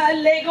chunga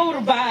lego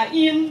ruba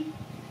in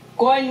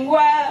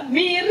koinwa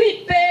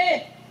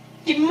miripe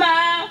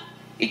kima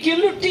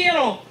ikilu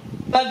tiano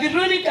pa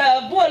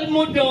Veronica bol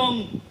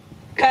modong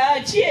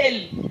ka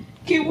chiel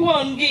ki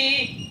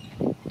wongi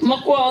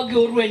makwa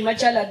gorwen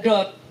machala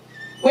dot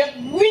we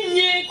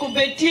winye ku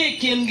betie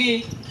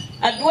kingi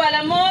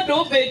adwala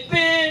modo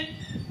bepe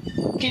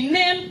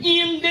kinem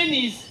im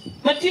Denis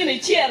Matine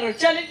chiero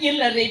chale in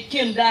la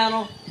rekin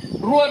dano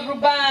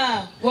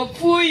ruba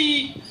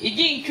wafui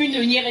igin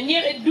chunyo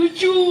nyere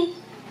duchu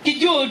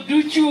kijo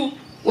duchu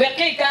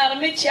weke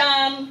karme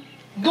chan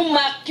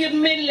gumakir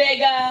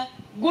melega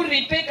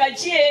guri peka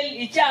chiel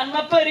ichan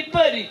ma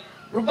pari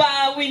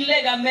ruba win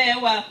lega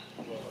mewa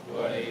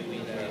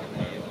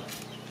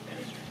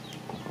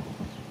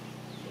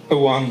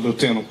wan lo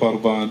teno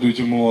parba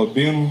duchu mo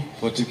binu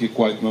watiki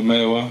kwaj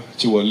mamewa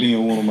chi wali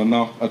wono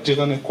mana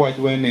atira ne kwaj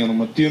wene no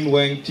matin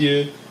wen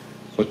tie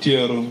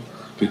patiero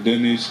pe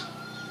Denis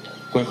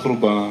kwa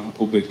khruba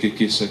ubet ke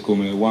kisa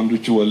kome wandu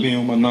chua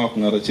liu manok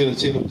ngara chira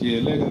chira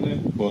tie legane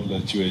bodla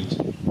chuej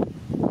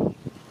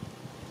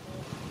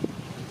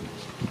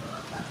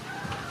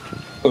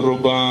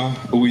roba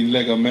win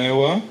lega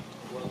mewa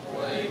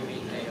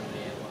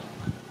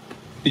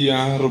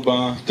ya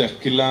roba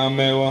takila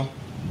mewa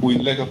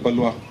win lega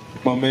palwa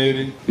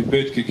mameri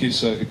ibet ke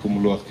kisa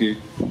ikumulwaki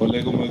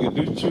olego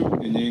magaduchu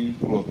inying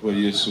rotwa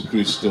Yesu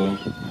Kristo.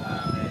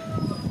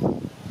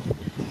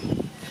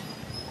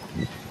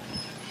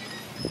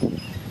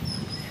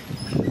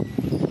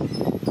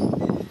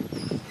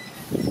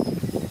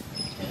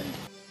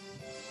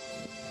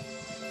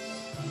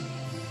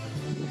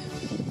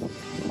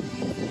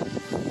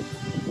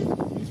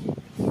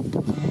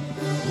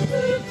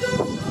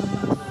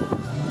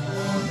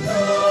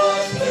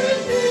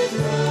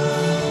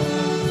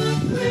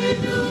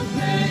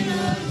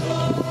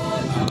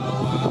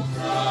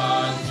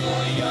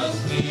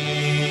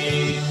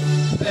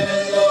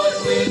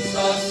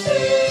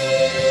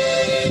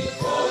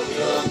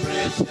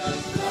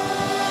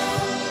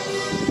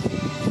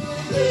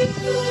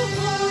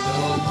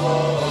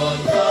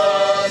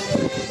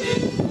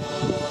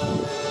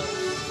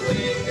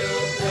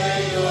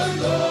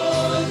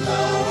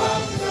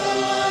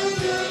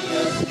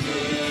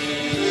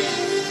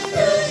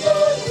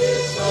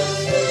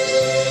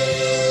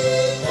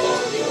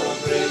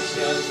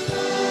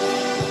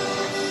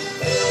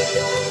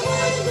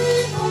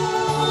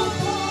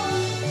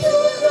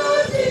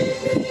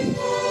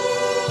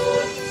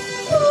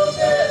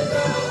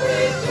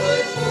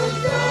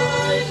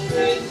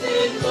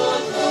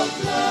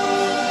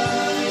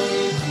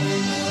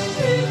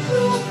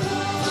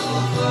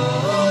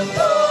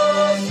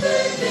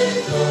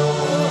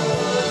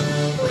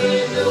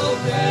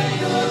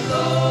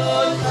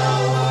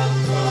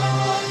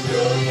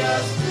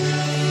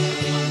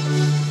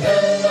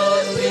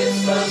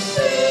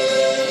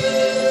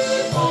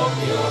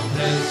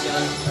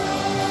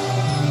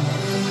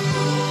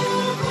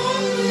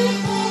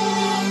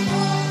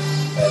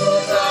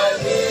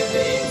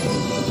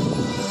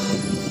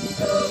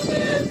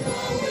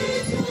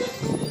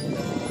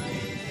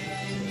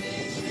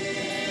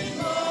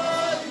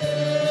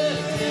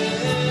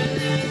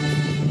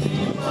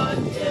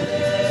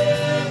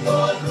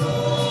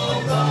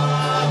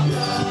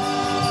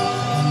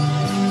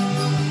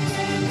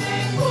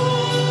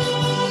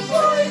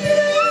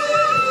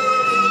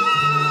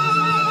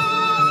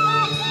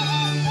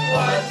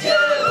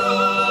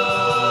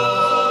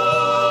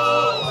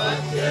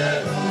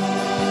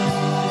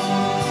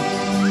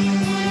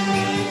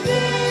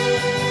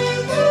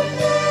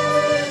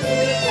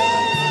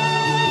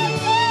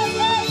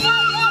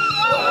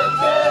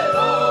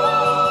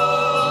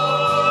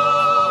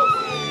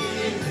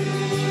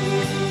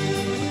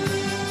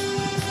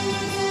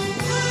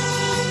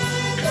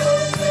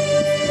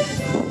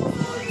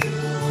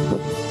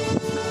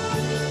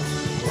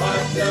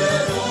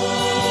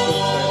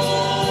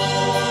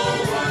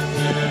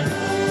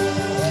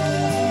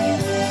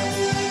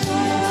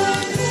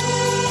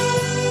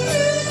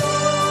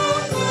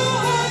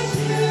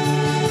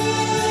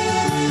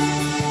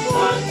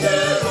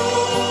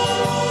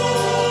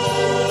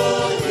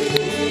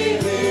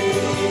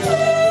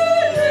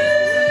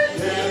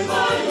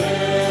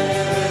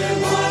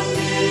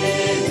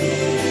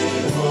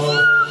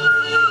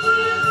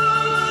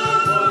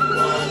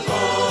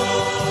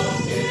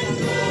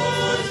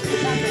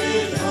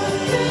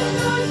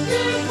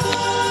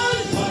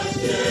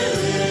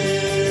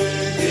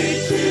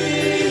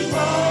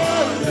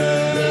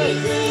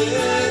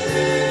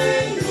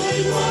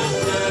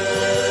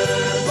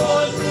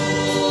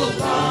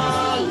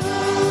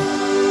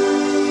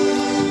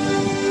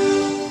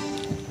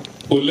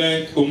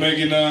 Odyek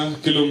umegina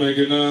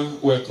kilomegina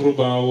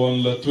wekruba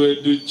won la twe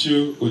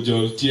duchu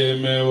ujol tie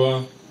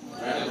mewa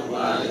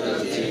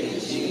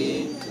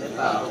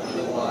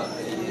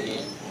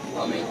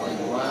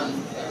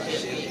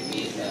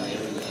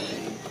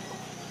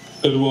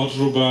Edward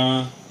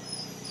ruba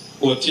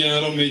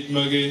watiaro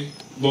mitmage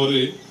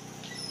bore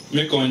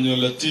mekonyo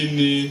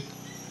latini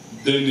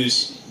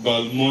Denis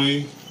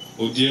Balmoi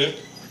Odyek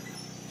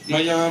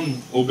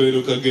mayam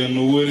obedo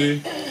kageno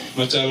wuri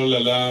machalo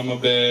lala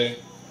mabe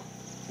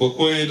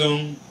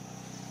Wakwedong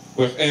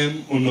wek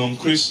unom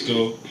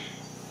Kristo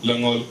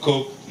langol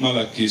kop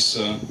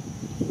malakisa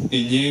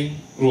inying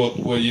ruot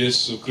wa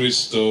Yesu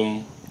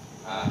Kristo.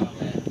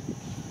 Amen.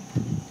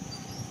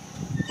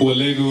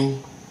 Walego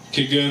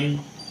kigen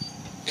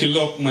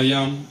kilok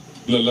mayam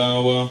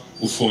lalawa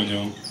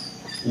ufonyo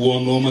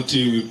wono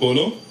matiwi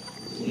polo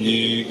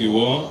ni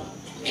giwo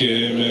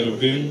ke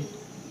mervin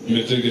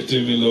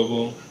metegetemi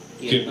lobo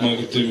ke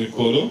magetemi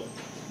polo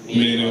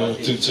meno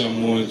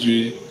tinchamu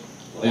jui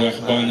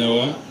wek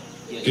banyawa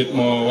kit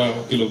mo wa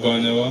kilo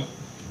banyawa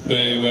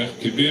be wek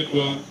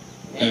kibitwa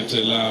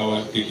ente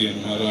lawa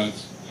kigen marad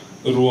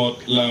ruot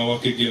lawa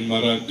kigen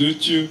marad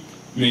duchu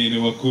mene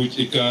wakuch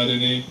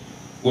ikadeni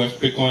wek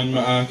pekoin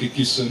ma aki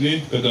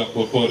kisani pedak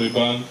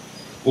waporiban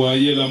wa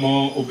yela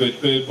mo ubet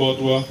pe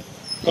bodwa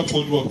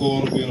kapod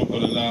wakor bino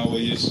pala lawa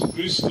Yesu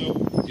Kristo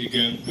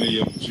kigen be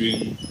yam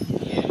twin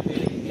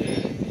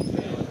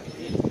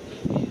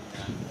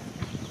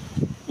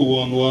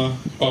uonwa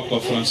Papa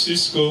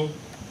Francisco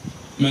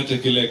mete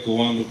kilek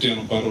wan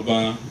luteno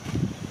paruba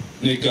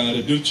ni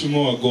kare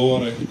duchumo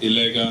agore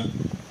ilega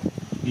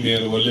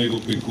mier walego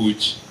pe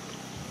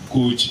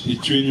kuch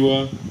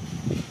ichwinywa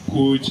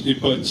kuch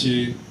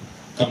ipachi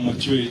kama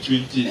chwe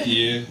ichwinti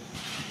iye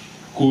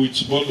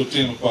kuch bolo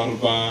teno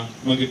paruba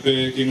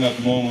magipe kingat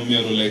momo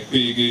miero lek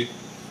pigi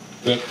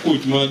pe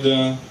kuch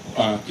mada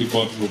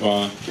kibot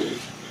ruba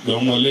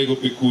dong walego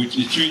pe kuch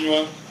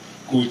ichwinywa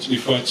kuch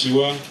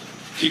ipachiwa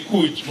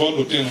kikuch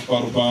bolo teno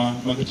paruba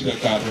magitika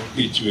karo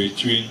kichwe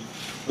ichwiny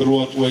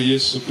ruot wa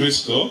Yesu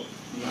Kristo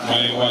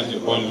mai waje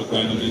bolo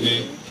kwano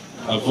nini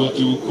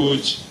avotu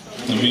kuch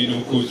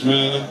naminu kuch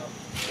mera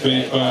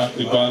pepa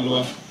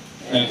pibalwa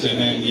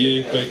entenen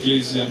ye pa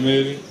Ecclesia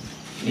Mary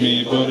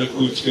mi bora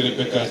kuch kere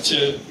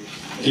pekache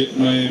kit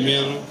mai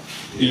mero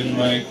in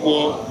mai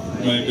ko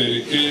mai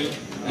berike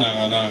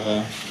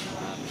naga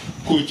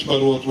kuch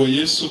paruot wa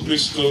Yesu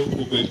Kristo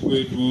kubet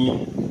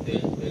kwetu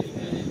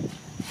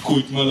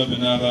kuch mala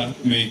benara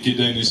me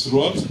Denis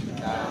ruot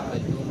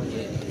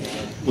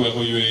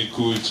wego yue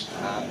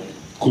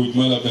kuch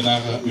mala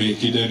benara me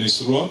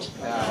Denis ruot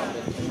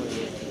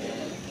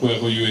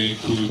wego yue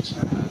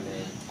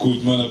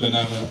kuch mala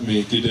benara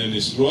me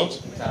Denis ruot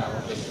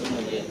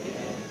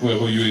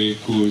wego yue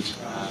kuch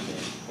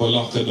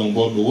walakte dong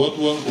bolu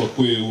wotwa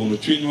wakwe unu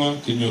chwinywa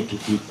kinyotu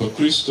kuch pa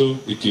Kristo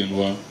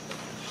ikienwa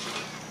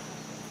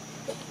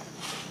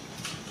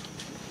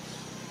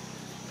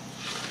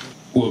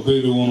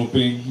waberu unu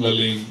ping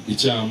laling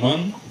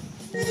ichaman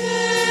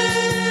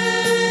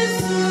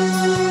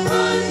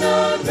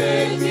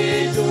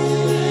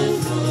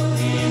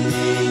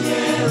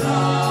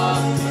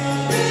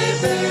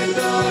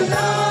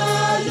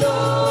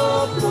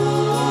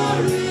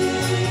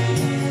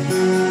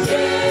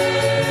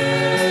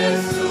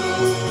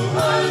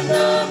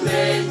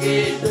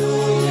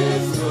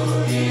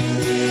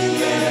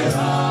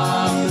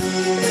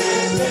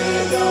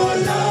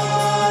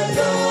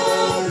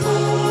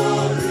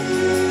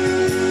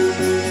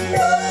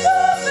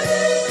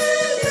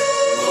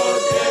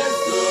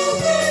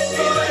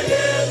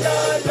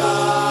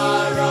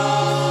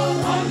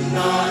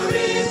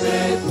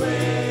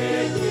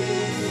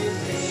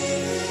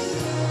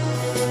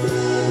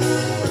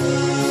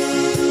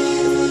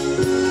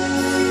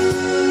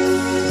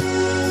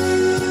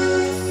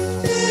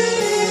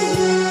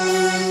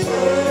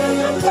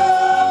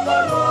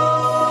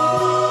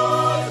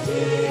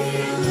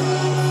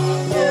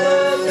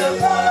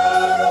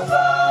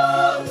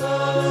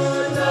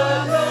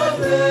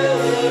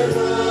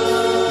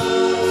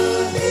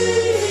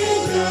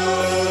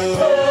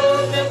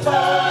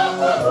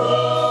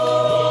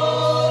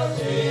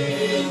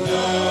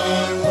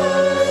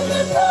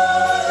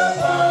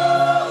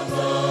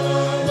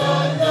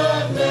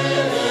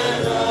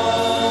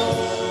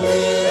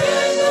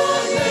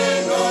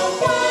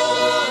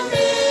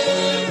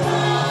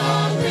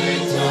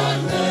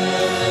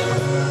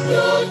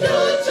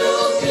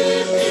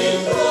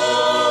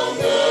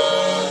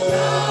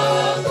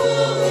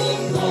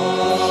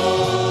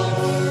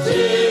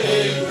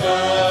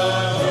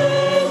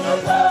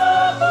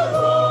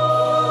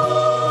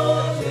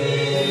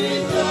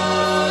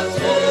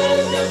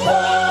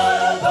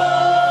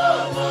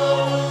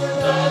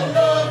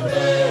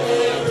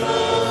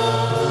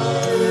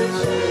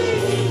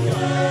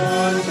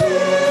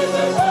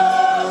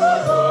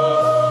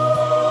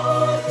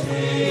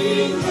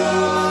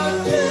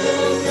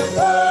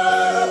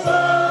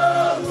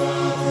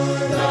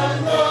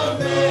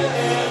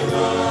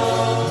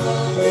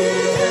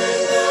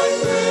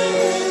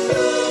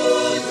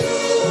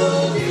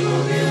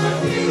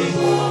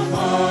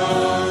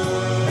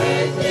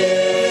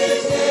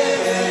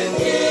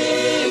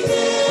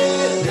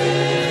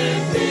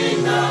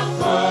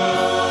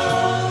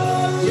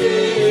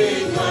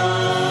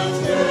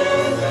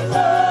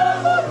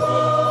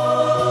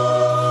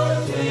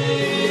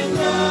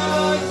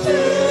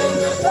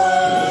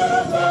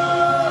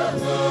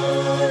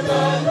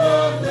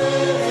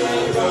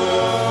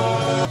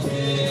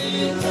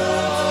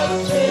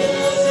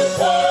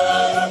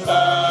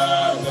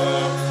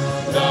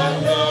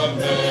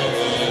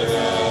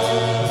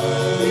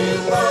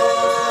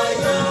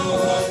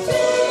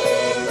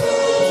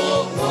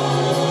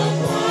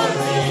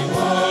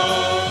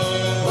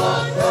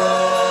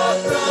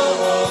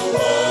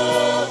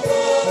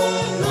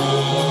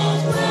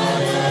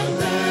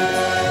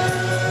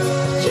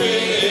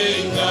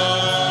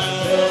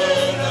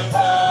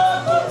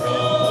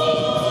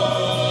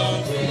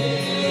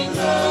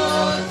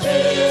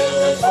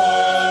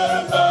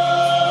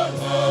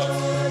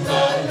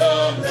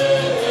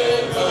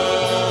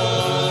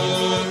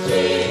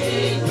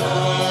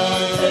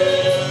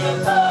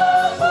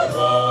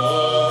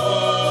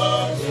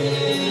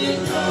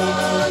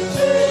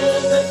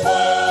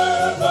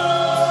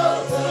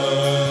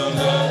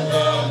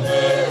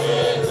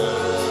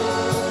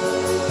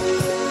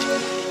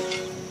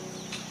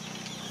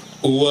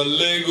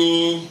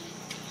walego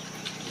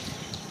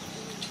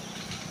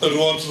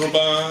ruot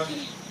ruba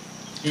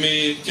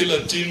mi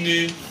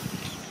kilatini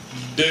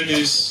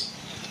Denis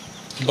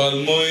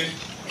Balmoi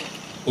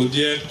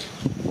Odyek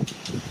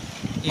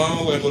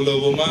ma wek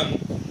lobo man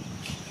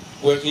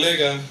wek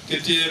lega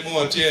kitie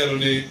mo atiero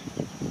ni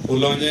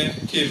ulonye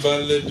ki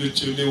valle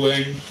duchu li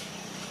weng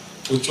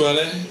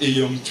uchwale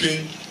iyom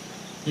twin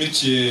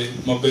michie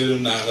mabedo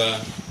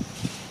naga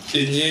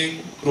inying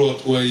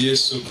ruoth wa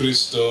Yesu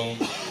Kristo.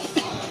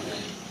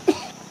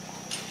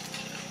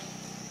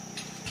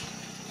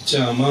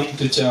 Chaman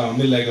te cha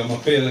mi lega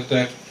mapera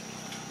tek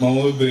ma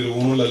obedo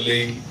uno la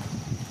ling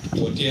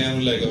otieno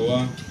lega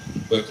wa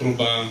wek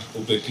ruba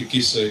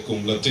ubekikisa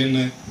kum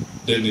latine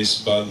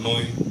Denis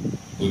Balmoi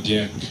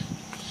Odyek.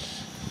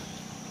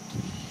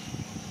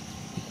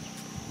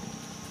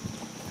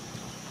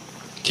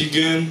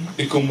 Kigen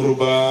ikum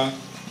ruba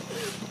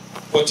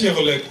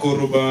otieko lek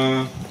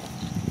kuruba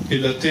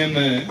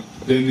ilatine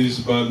Denis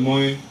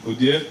Balmoi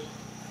Odyek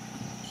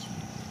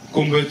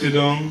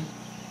kumbetidong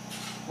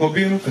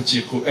obiro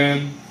kachiko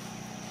en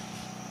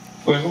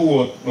wek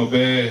wuot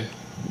maber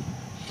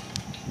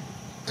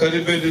kadi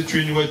bende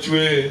chuny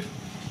wachwe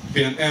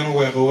pien en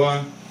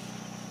wekowa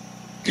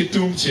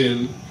kitung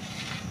chel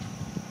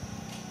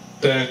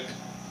tek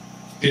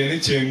pien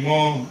icheng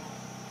mo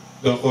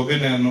doko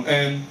bineno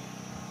en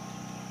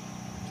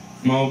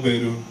ma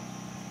obedo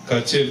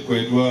kachel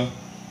kwedwa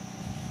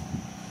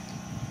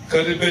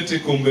kadi beti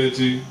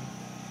kumbeti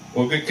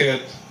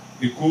obiket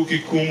ikuki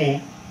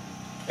kumu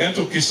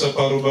ento kisa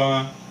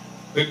paruba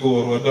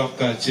begor wadok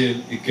kachel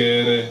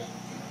ikere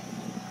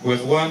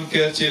wek wan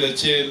ke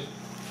achel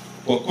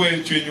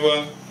wakwe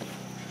chunywa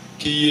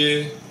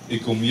kiye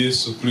ikum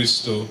Yesu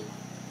Kristo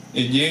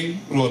inying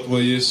ruoth wa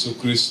Yesu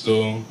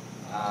Kristo.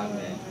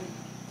 Amen.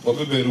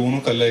 Wabeberu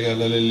uno kalega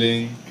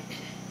laleleng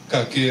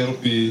kakero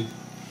pi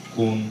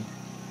kun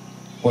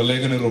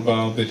walega ni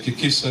roba bet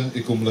kikisa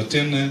ikum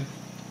latine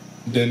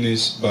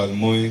Denis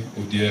Balmoi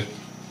Odyek.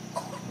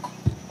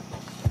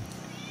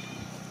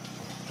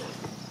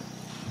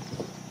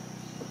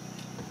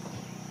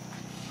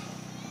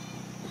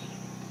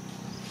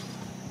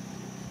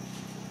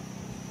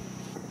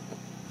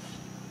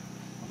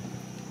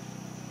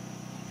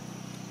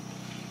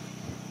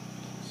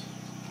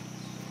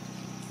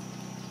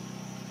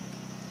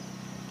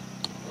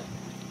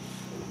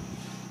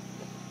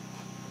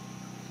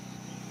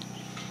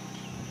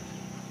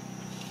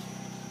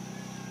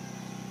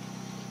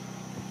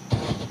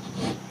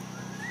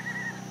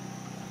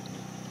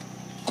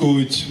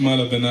 Kuj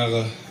mala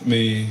benaga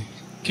me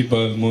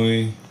kibal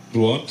moi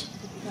ruot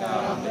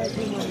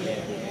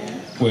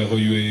weho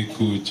yue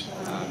kuj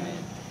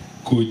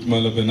kuj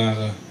mala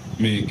benaga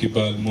me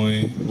kibal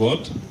moi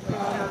ruot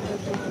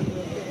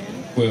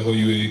weho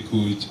yue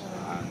kuj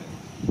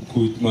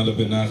kuj mala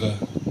benaga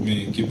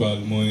me kibal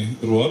moi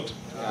ruot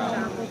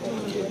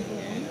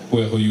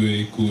weho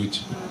yue kuj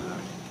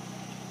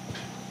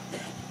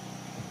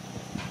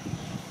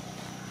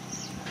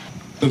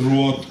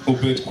ruot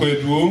obet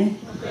kwedwo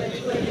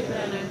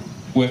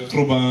wek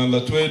roba la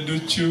twe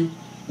duchu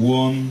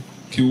won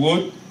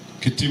kiwot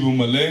kitibu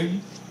maleng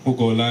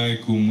ugolai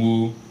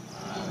kumu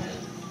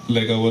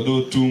lega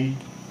wado tum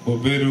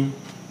oberu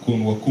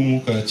kun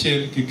wakumu ka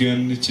chel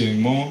kigen ni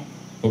cheng mo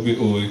obi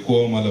oi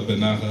kwa mala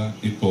benaga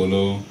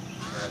ipolo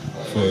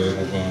foy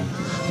roba.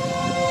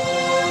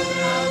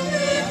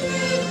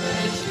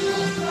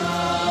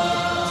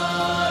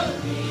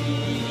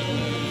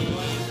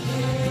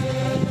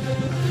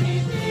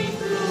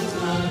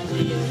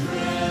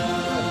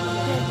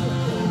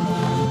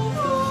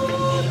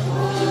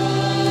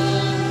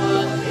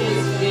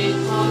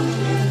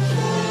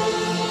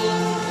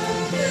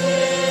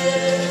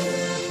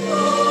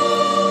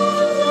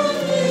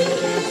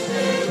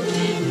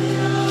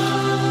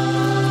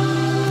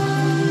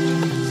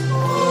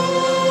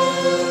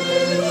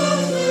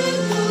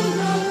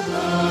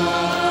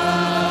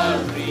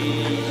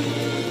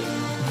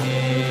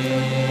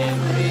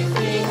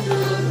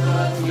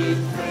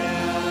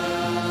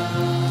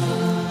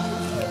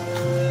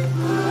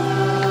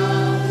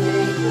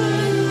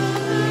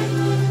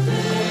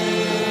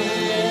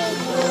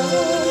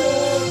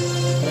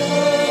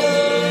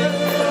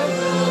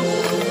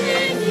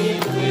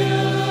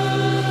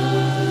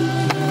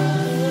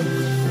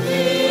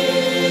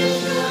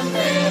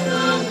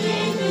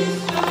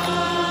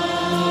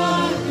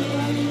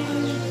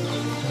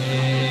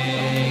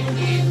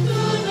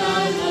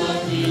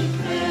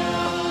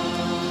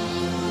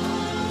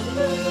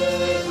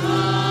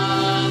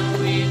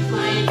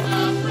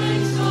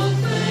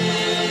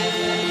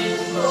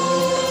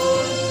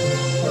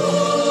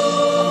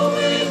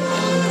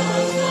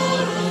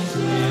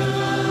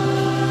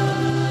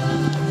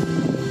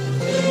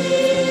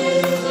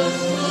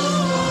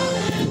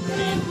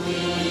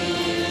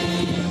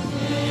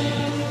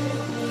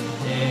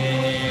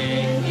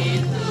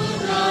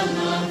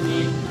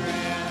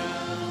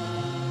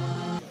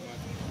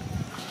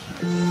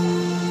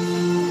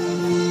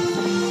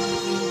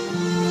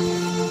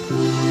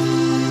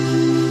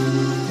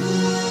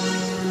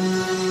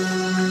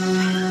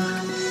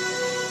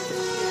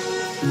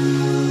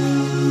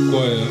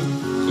 Choir,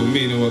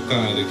 kumini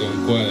wakari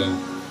kon choir.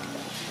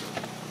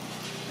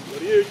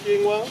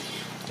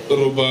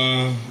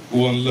 Roba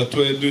wan la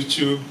twe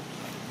duchu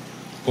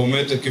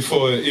Pomete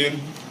kifoe in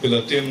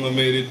pilatin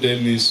mameri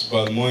Denis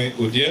Balmoi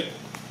Odyek.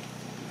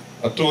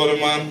 Atore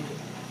man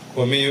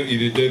wamiyo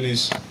ili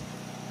Denis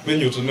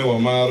menyutune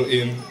wamaru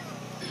in.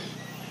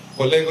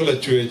 Kolego la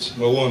chwech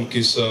mawon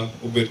kisa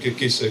uberke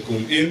kisa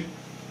kum in.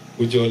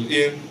 Ujol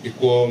in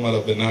ikuo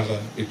malabenaga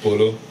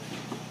ipolo.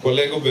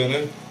 Kolego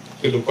bene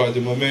pilupaje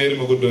mameri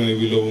magodone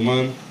wilo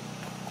man.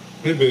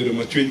 Meberu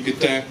machwin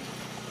kitak.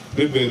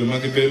 Meberu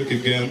magiberu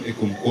kigen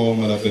ikum kuo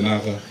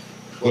malabenaga.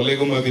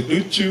 Kolego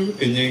magiduchu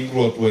enyeng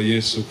rot wa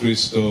Yesu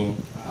Kristo.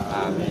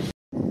 Amen.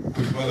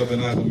 Kujmala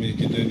benaga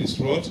miki Denis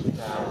rot.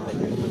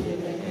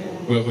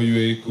 Wego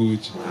yue kuj.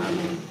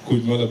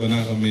 Kujmala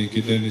benaga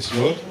miki Denis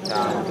rot.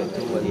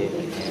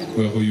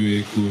 Wego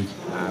yue kuj.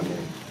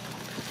 Amen.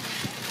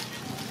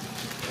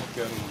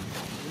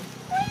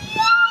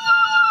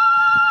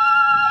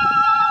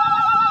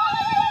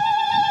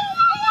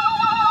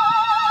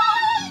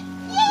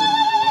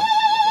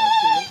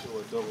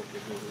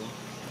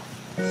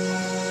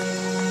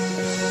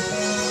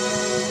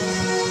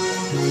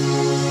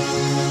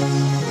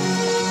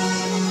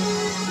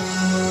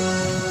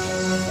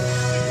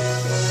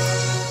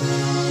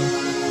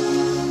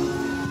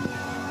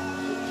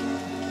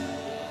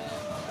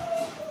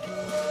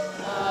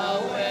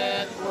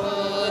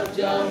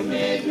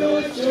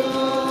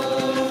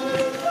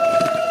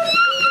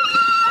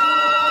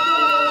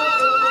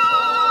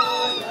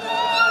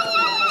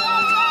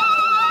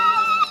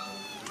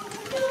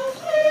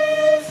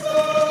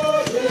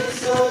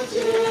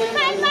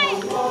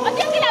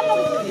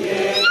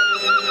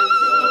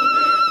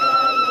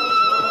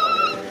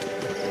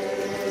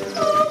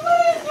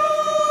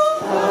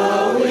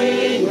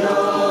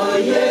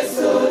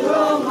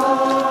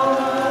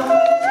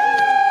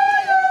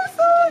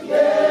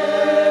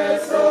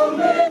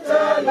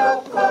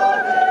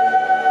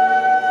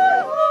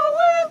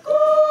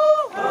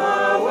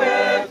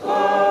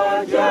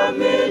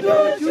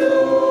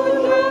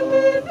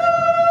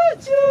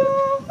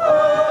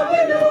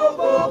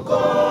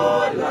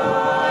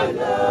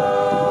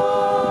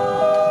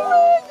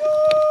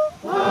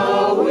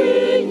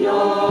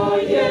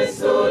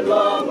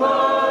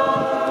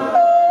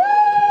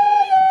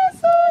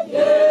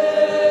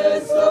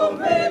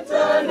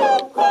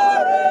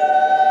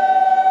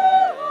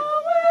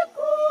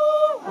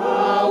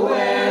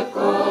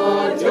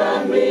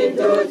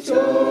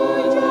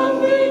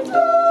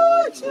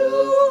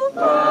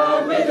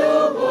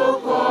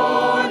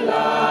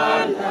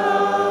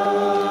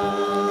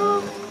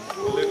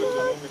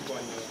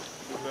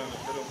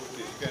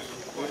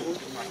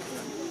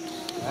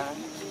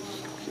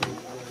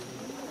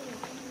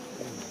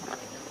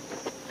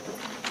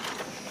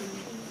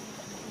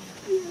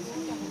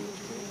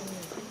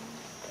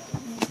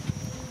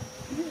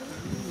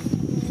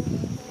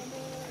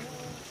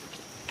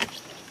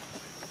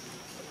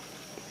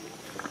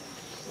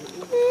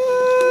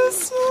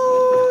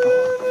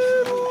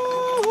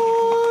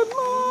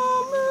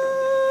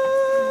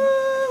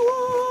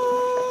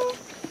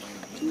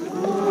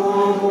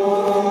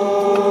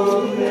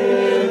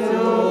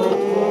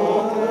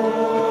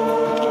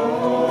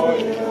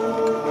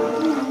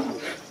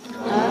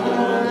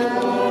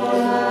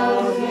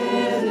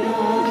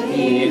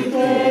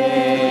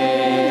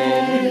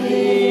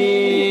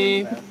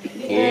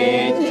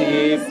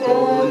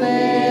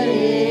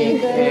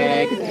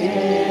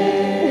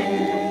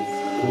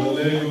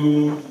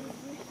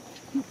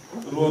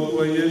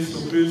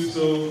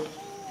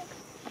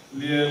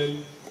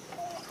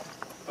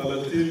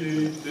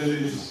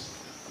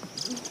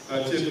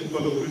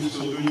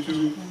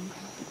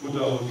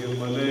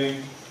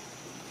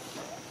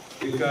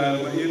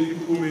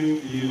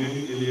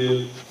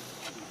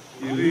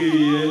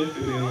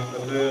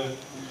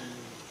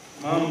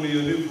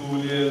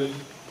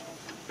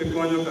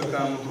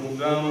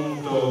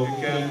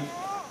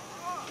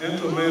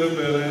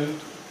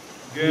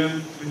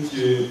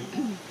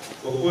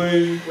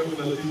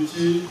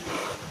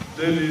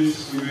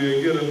 Denis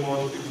we get a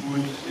month if we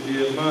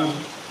in the man.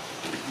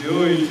 The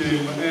only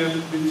thing my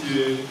aunt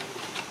is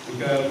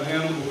because my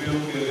aunt will be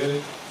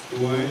okay. The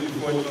wine you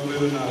put no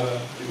better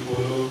nada the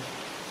polo.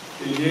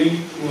 The yang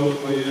to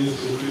for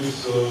Yesu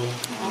Kristo.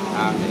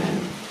 Amen.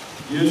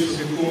 Yesu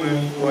ke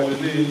come kwa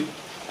dili.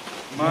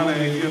 Mana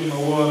yake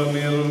mawala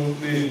mero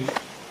ni.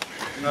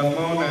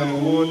 Ngamona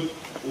wood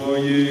wo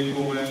ye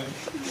come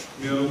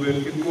mero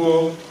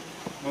berkiko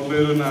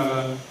mabero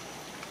nada.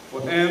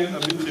 For em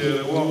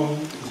abichere woman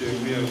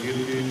jemia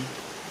gilgi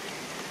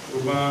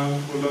uba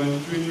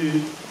kulon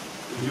twini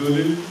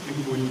joli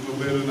ibu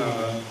mabero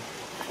nada.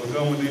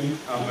 Amen.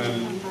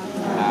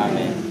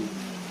 Amen.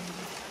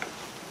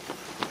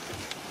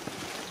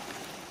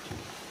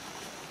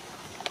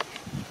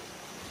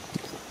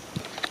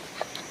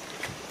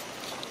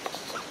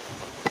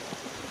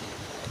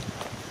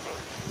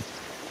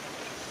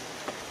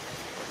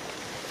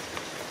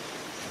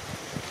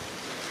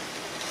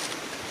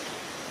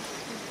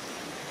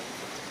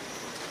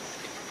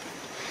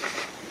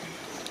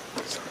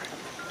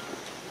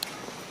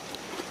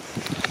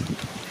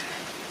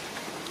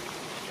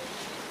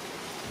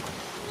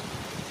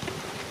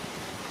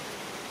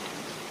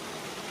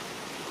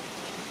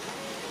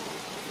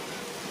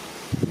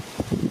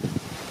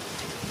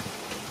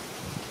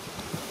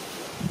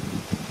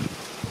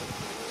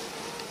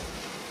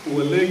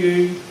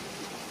 Walegi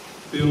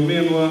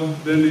Piumenwa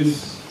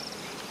Denis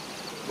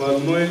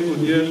Balmoi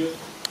Odyek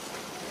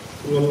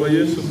Ruwa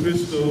Yesu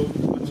Kristo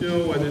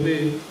Ochio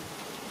Wajani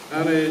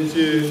Ana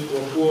Yechi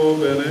Wakuo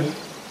Bene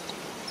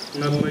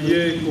Ngat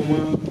Maye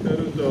Kuma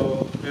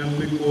Peruto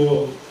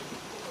Enriko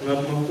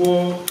Ngat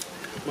Makuo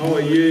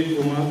Mawa Ye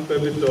Kuma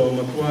Pepito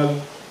Matwal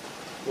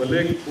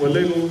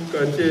Walegu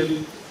Kachel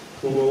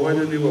Kuma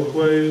Wajani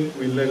Wakwai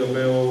Wilega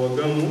Bewa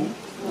Wagamu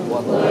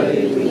Wakwai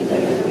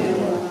Wilega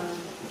Bewa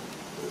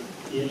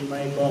In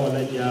my call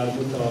at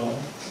Yabuto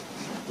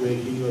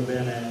Waking your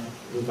Bene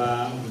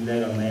Ruba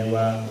Wilega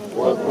Mewa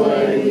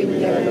Wakwai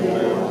Wilega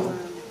Bewa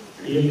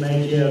In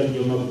my chair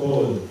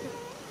Yomapol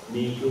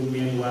Ni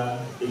Kumienwa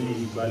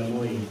Denis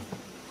Balmoi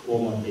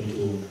Koma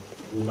Petu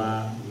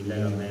Ruba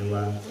Wilega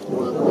Mewa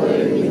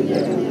Wakwai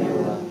Wilega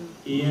Mewa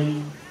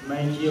In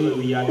my chair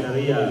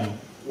Yataria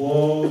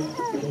Wo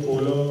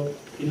Polo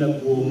Kila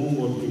Kuomu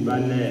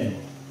Motibane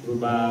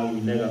Ruba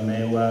Wilega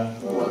Mewa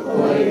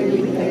Wakwai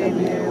Wilega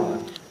Mewa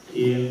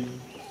In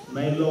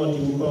my Lord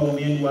Yuko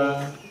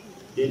Menwa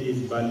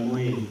Denis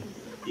Balmoi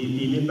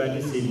Ili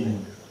Batisimo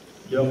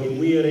Jogi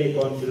Wire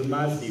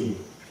Confirmatio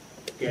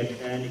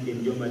Ket Anikin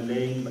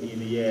Jomaleng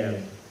in Yer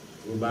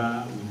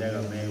Ruba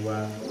Wilega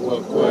Mewa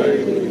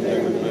Wakwai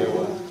Wilega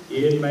Mewa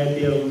In my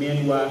dear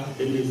Menwa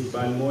Denis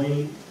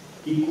Balmoi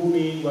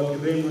Kikumi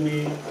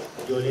Wakiremuni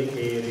Jole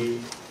Keri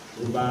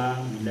Ruba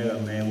Wilega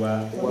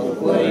Mewa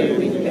Wakwai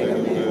Wilega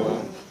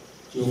Mewa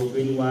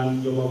Chupin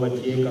wan Joma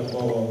Watie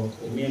Kako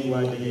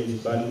Menwa Denis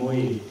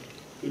Balmoi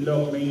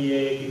Ilok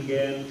Menye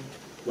Kiken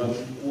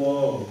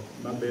Wakikuo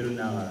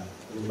Maberunawa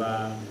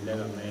Ruba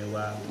Wilega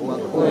Mewa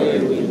Wakwai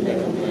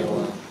Wilega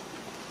Mewa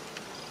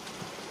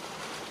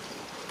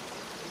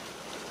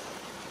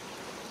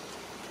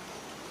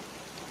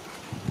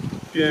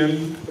Pien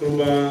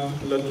Ruba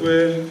Latwe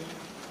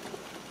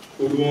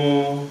Udumo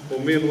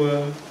Omenwa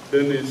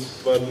Denis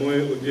Balmoi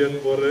Odyek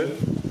Bore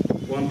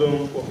Wandong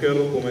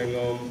Okero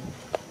Kumengom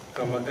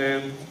Kama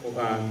En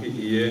Oang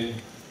Iye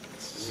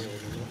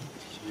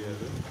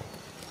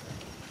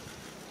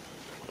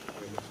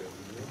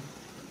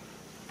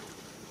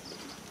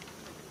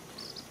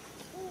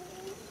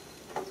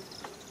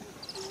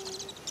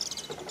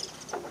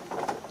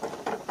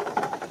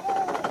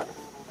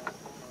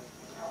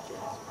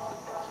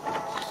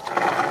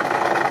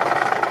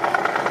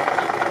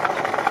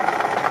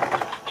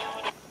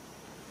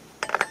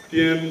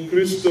Pien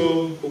Kristo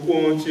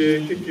Okwonche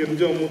Kikin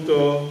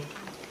Jomuto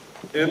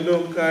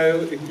Endom Kayo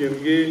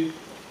Ikingi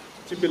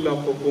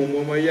Chipilak Okwongo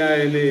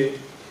Mayaini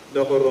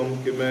Dokorom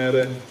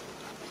Kimere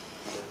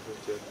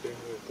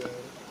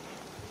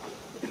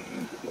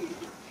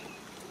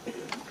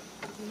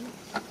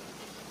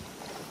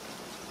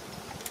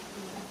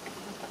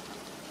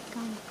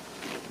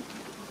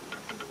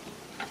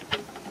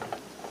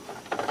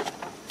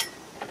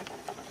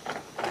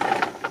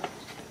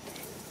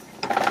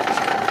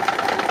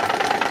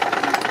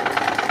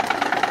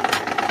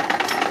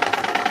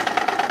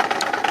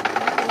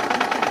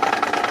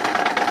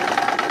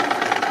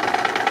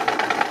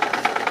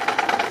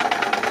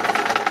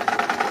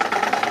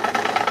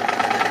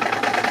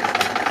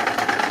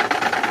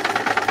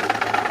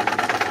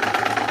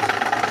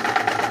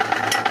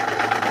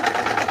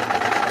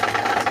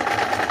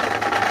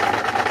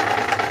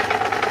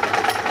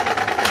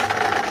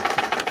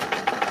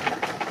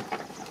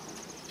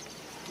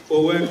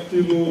Owek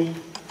Timu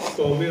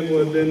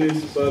Tomenwa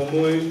Denis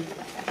Balmoi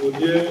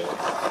Odyek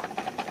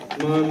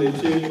Man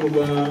Eching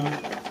Ruba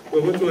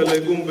Wabutwa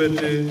Legum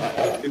Bete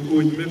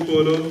Ikuj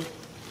Mipolo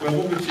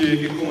Wabuchi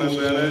Kikuma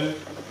Bere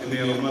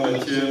Enero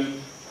Malachien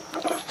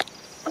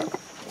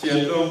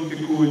Chiendom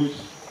Kikuj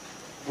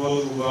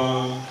Bot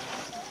Ruba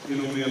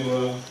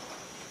Inumenwa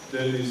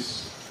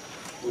Denis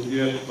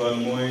Odyek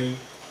Balmoi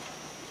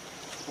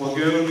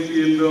Wagero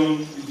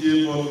Nikindom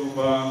Iji Bot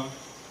Ruba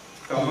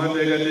Kama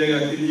dega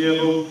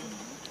kinyero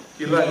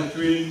kila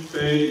twin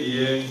fe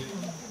iye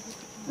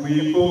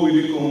wipo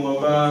wili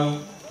kumaba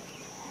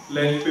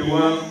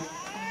lekpewa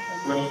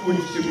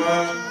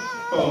wakunchima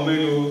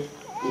paumego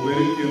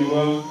uberi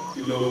kinwa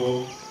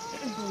ilowo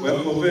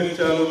wakobe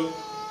chalo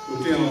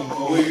uteno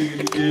awegi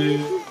kitie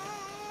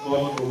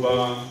bot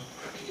ruba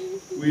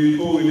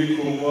wipo wili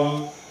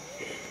kumwa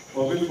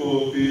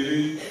wabipo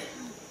piri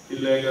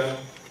ilega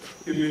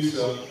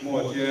kimisa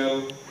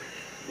mwatiel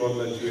bot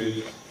la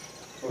chwe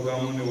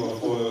Programu ni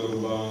wafoyo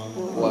ruba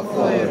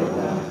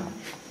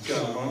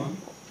chama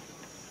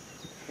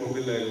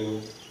obi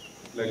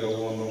lega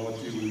wono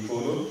mati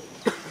polo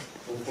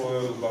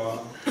wafoyo ruba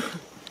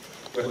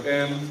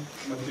wen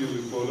mati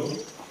polo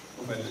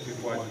umete ki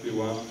kwani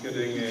piwa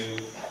kedenge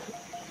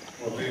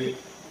obi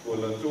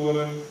wala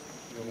tora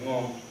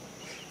ngom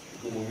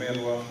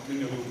kumenwa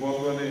minyo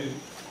rubo ne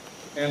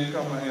en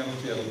kama en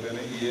tielo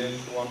bene iye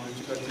wantu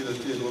chikatira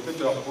tielo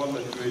wakati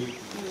wala chwe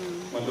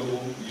mandobu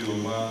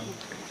yuma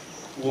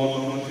One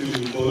on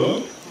two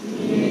polo.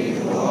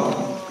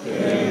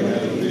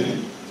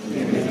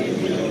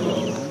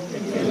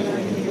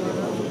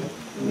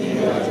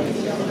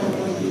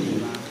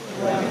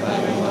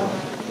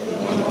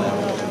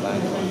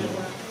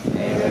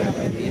 Amen.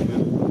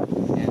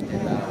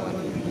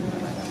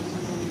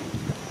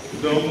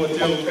 Dong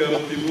Mateo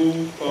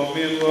Keratibu,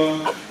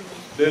 Palmira,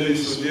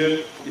 Denis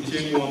Odyek,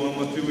 Iching Wama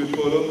Matibu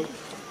Polo,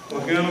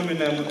 Magano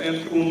Minam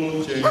and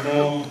Unu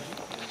Chemo,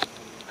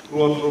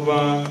 Ruat Ruba,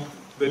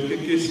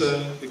 Betkisa,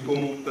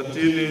 Ikum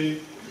Tatini,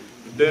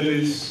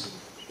 Denis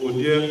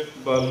Odyek,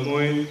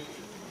 Balmoi,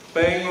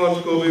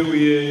 Pengot Kobe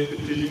Wie,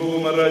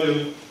 Tijibu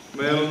Marajo,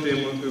 Mayon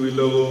Timo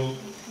Kiwilogo,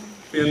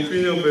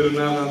 Pianfino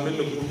Bernana,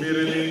 Mendo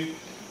Pumirini,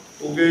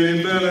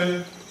 Ugay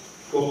Bere,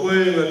 Kokoe,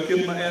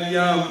 Vakima and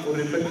Yam, or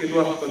Repeki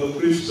Wapalo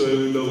Christo,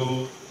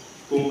 Ewilogo,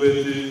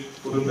 Kumbeti,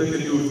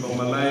 Urepeki Yud from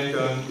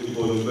Malaika,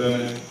 Ipolo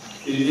Bere,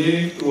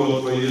 Iye,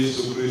 Tuan kwa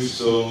Yesu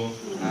Kristo.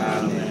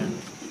 Amen.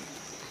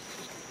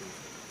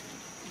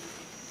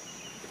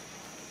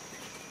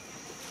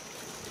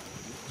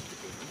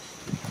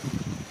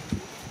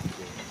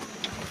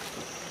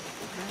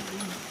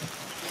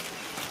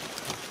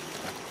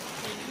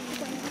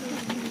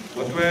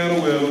 Atwero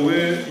wewe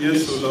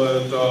Yesu la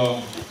ta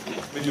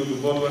minyu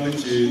botwa ni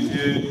che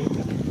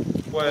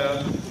kwaya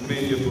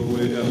meje ko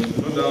we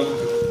no down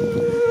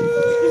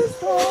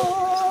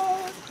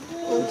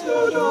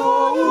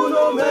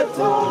uno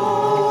meto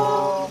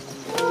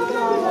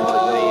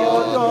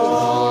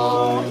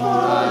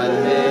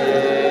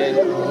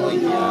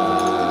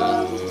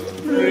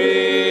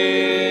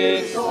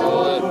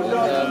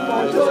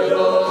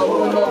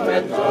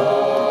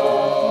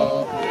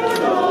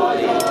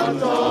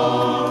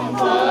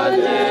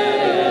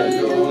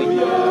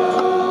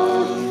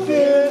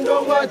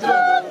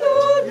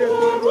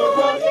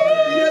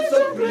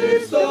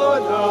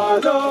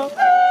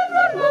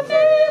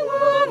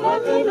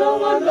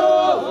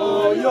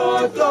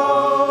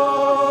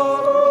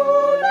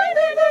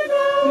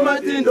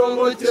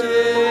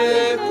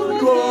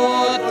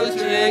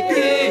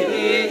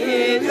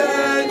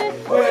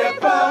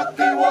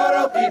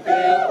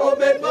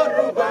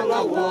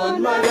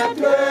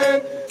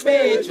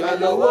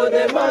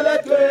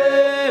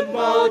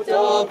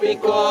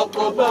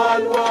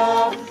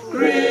Balmoi,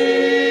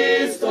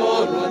 Cristo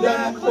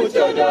Roda,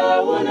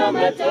 Uchoda una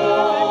meta,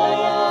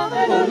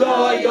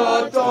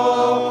 Loyoto,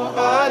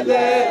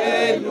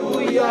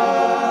 Alleluia,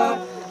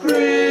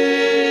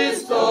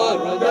 Cristo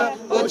Roda,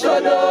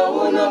 Uchoda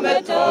una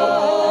meta,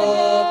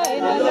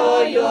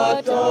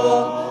 Loyoto,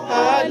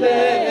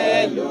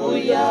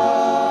 Alleluia.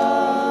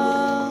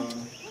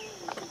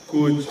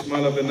 Kuj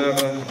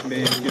Malabenara me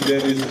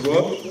Denis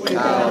Rob.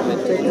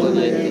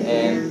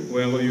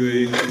 Where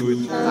you Kuj.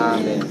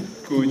 Amen.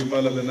 Kuj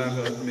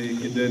Malabenara me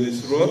Denis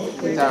Rob.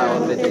 Where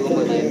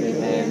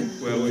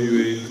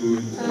you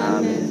Kuj.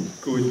 Amen.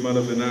 Kuj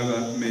Malabenara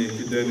me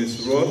Denis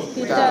Rob.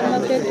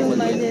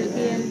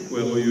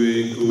 Where you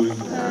Kuj.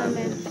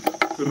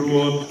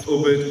 Ruot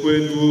obet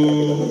kwedu.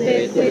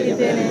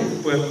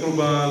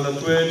 Kwekruba la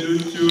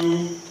tweduchu.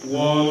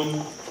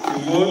 Won.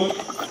 Iwot.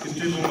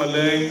 Kitibu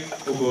maleng.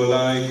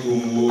 Ugolai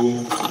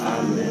kumbu.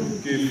 Amen.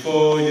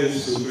 Kifo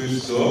Yesu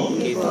Kristo.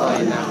 Kifo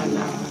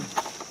inana.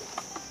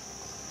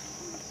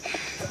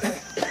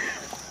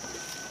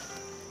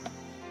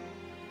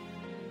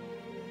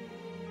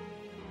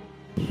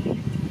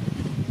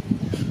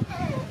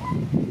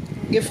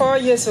 Before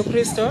Yesu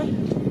Kristo,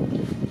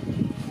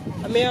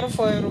 amero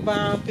foi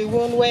ruba pi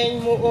won wen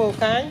mu o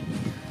kan,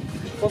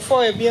 o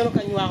foi bieno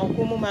kanwa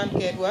ko mu man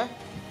kedwa.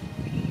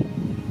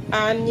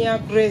 Anya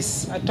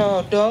Grace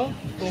ato dong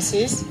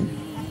Mrs.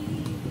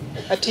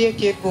 Atie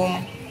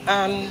Kebum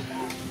and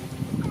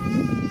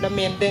the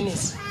man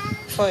Denis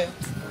foi.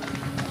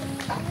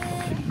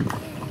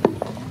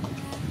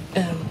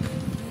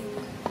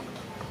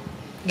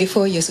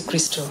 Before Yesu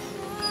Kristo.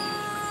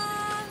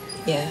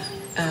 Yeah,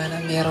 and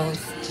amero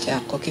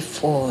Jako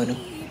kifono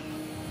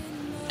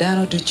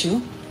dano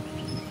duchu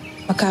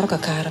makaro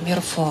kakara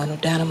mero fono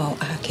dano mau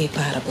ake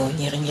para bo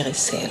nyere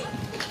sel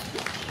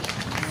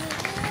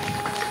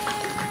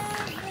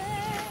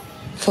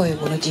foi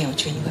wono jeo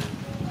chunga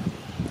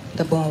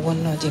da bon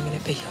wono jemine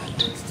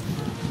peyot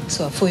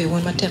so foi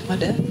won matek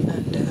mada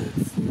and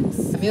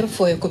mero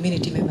foi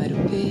community me maru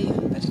pe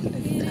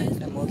particularly kan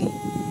da mogi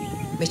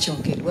me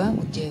chonkedwa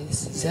muje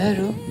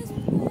zaro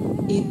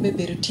in me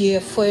berutie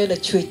foi la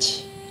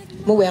chwech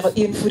mo wero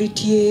in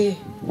furitie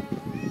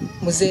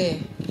muse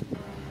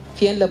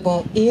fien la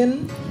bon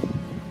in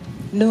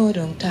no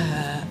dong ta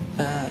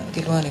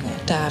gilwani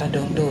tara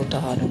dong do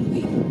ta dong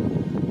wi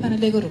ana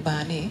lego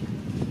rubani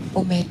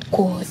o met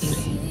ko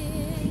ire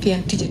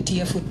fien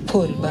tie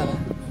football baba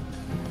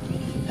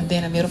and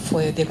then amero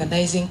for the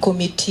organizing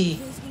committee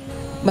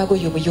mago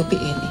yobi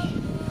eni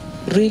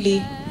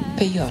really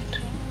payot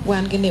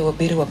wan gene wo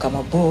biri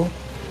wakama bo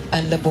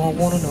an la bon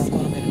wono no ko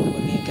me ko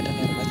ni keta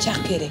me ko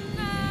chakere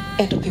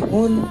eto pi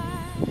won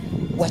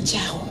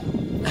wachao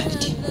and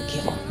team ko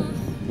kiko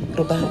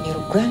roba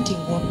mero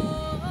granting one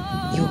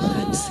your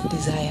heart's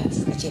desires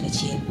achela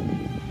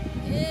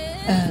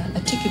a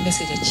tiki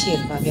message achel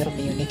ma mero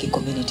me uniki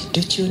community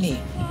do tune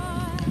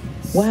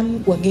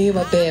one wange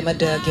mabe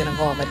mada gena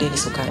ngoma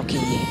Denis ukaro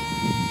kiye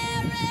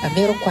a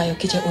mero kwayo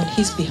kicha on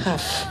his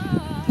behalf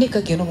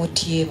nika geno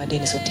motie ma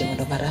Denis otimo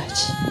ndo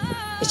marachi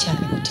e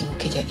chane motimo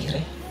kicha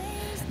ire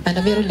and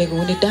amero lego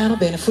woni dano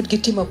bene fut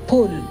gitima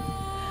pol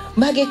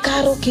Mage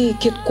karo ki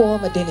kit ko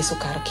ma Denis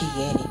karo ki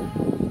yeni.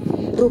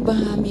 Ruba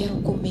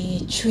miero ko me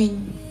chwin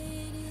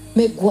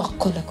me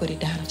guako la kori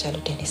dano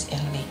chalo Denis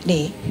elni.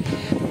 Ni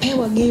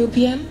pewa ngiyo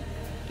pian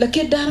la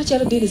kit dano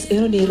chalo Denis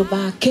elni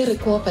ruba kere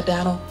ko pa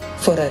dano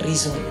for a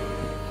reason.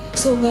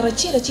 So ngara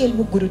chela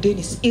mo guru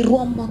Denis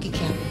irom mo ki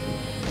kiam.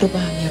 Ruba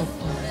miero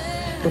ko.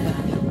 Ruba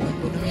miero ko.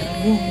 Wono miero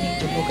ruom ni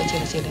to mo ka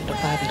chela ndo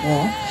pa bi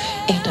mo.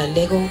 Enta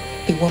lego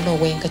pi wono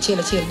wen ka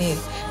chela ni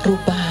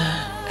ruba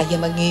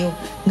ayama ngiyo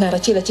ngara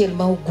chela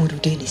mau guru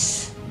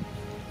Denis.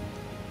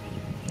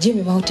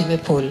 Jimmy mau time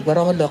pol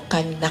waro lo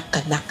kan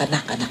naka.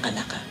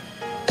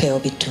 Peo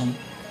bitum.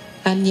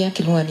 Anya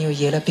kilwani o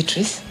yela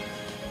Beatrice.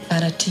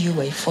 Ana tiyo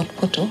wa ifot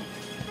poto.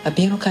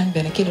 Abieno kan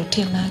bene kilo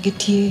tena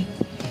gitie.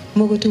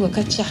 Mogo tu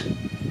wakacha.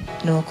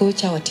 No ko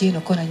cha watie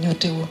no kona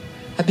nyote wo.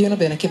 Abieno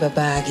bene ke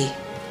babagi.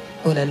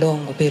 Ola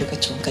longo beru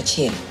kachung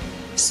kachien.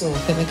 So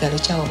peme galo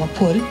cha wa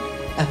mapol.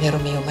 Amero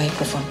miyo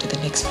microphone to the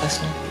next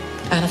person.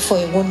 Ana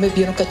foye won me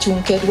bieno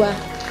kachung kedwa.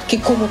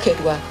 Kikumu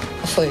kedwa.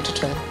 Afoye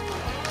tutwala.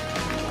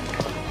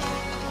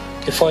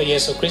 Before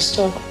Yesu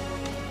Kristo,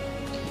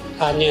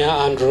 Anya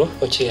Andrew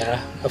Ochiera,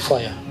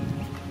 afoya.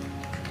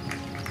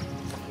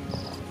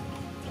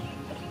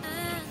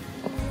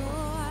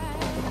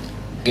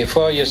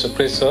 Before Yesu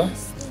Kristo,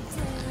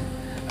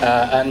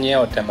 Anya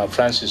Otema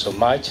Francis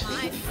Omach,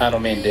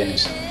 Anomen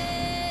Denis.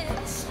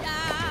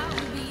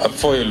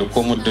 Afoya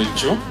lukomu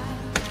dejo,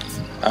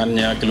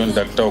 Anya kilon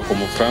Dr.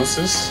 Okomu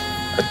Francis,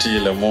 ati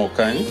la mo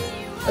kani,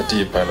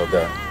 ati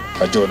paloga,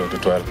 ajolo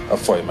tutwal,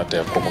 afoya mate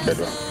akomu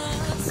kedwa.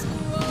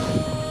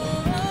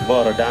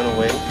 Boro dano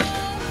we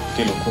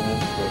kilo kumu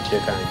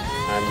otieka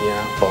Anya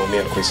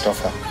Balmoi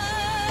Christopher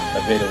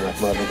abelo ngat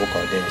ma lugo ko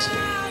Denis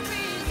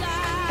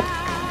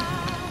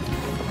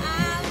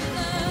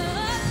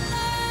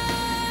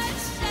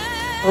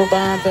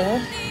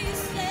Rubabe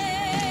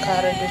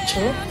kare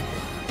decho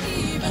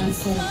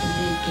ancora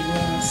come che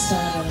lo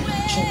sara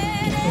decho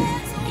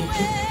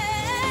gitu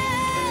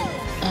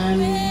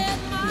an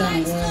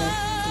dangwa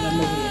la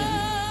moya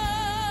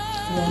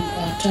won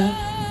ata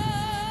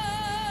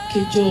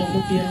kijo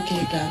mubiro ke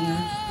ganga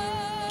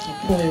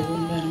apoy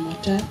wonban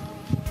mata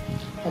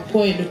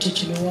apoy lo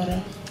tichiluwara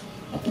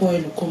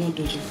apoy lo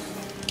komodojo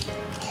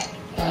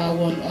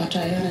won ata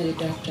yana ye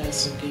doctor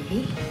so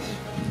gibi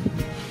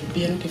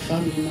biro ke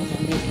family no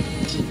kambe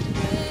ti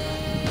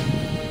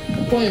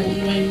apoy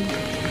wonban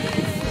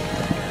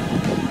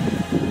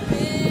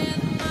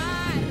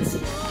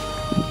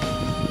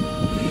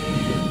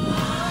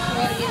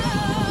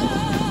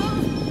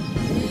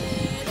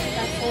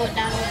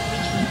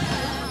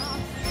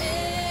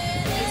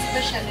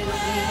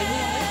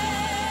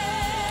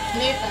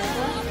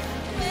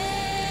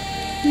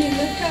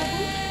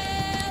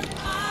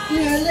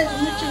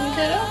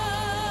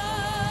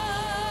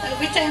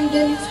Every time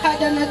Denis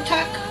had an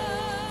attack,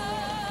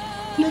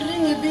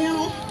 nothing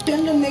bell,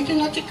 then the making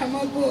not to come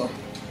go.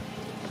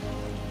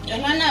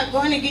 Janana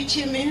going to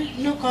get me,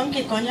 no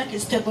conky cognac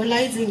is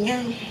stabilizing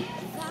young.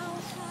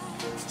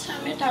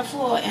 Chameta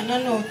for and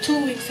I know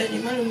 2 weeks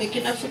anymore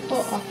making a football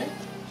offer.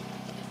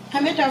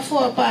 Hameta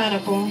for a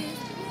parable.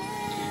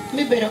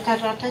 Me better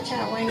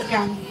caratacha when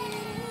gum.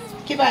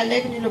 Keep a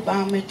leg in the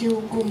balm with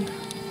you gum.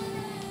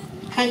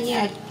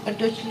 Hanya a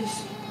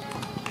Dutchess.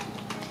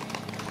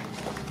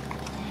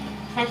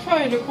 I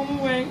find the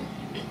Kumway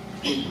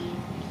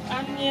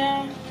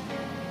Anya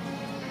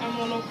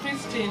Amono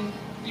Christine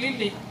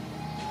Lily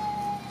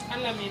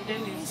Aname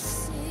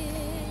Denis.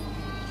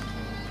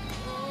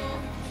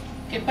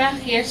 Kepa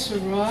Yesu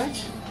Rod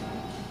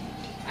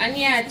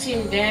Anya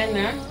Tim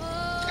Dana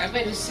a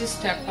very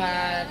sister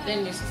pa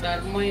Denis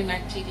Balmoi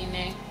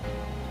Matidine.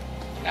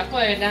 Apo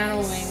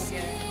Edano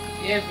Wenge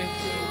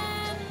everything.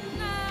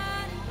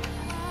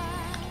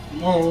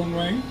 More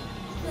wing.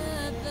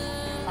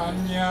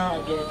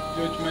 Anya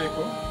George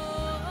Michael,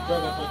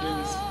 brother for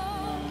Denis.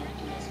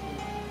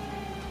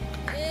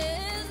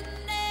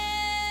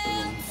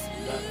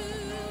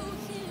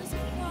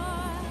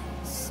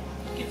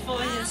 Before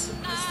Yesu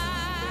Kristo,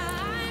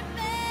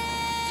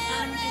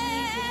 I'm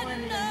Denis, the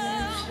one that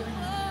I'm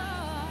showing.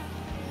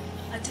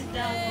 I did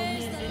that for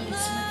me and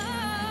Denis.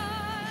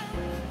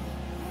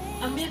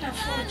 I made a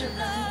photo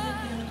that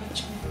I'm going to go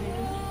to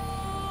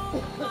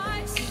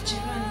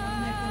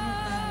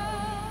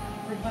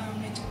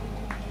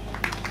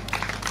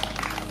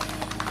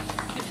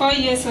Before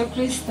Yesu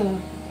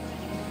Kristo,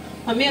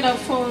 I made a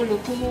photo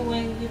kumu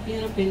wengi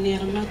biro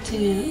benera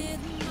matin.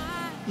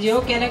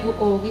 Yo kena go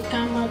ogi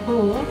kama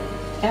bo,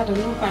 era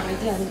no para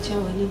de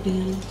archawa ni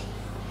biro.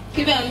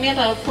 Kiba made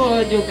a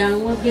photo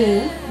gangwa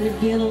be, ni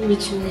biro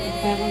michu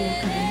para na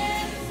kai.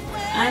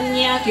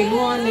 Anya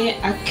kilone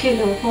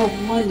akelo hob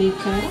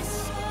Monica,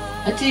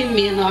 ati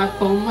mino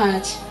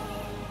akpomach,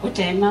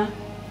 utema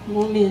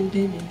mumi and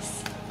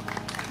Denis.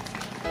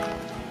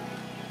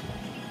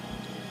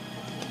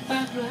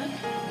 Background.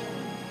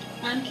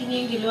 An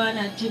kinyingi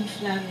luana Jim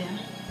Flavia.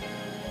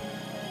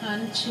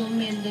 An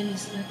chumi and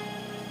Denis la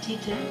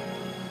tite.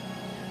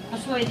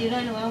 Afo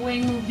edirani wa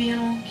wengu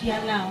biro kia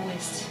la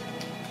west.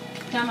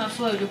 Kama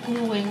afo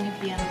elukumu wengu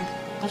biro.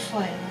 Afo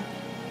ela.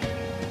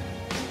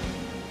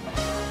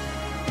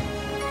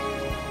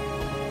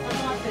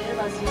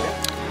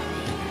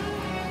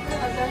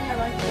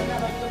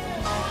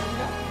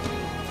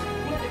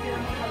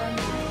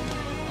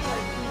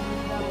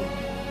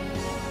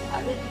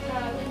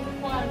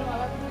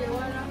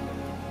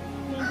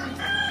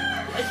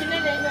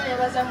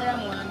 Bazamura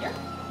Mwanga,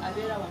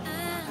 Avera Wamaka.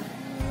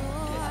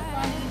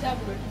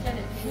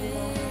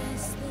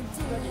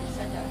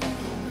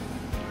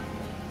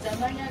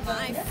 Zamanya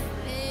Ganga,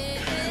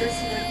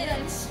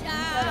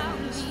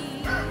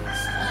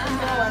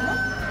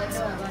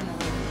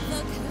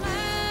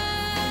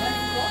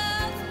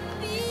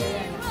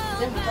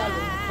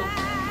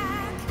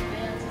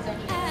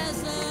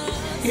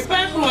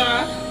 Ipakwa,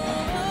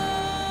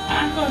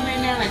 ako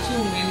mena na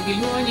chungen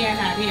giluoni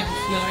ana ria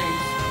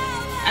Florence.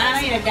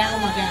 Ara ya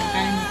dago magang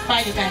pa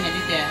ya kan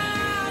di dia.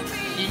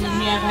 Ini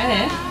mia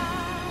kare.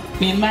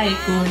 Men mai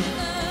kun.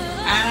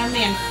 Ara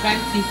men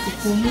Francis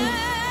kumu.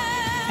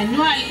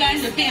 Anua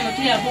ikan de tema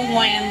tu ya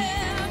bungwan.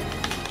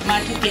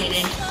 Ma tu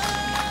kere.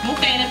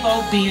 Mukene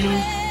pa ubino.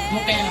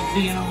 Mukene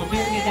ubino.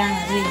 Ubino ke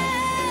danga ria.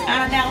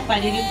 Ara dago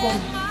pa di kun.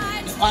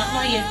 Ako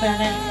ya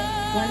pare.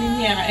 Wani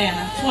mia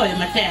ena. Foi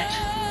matet.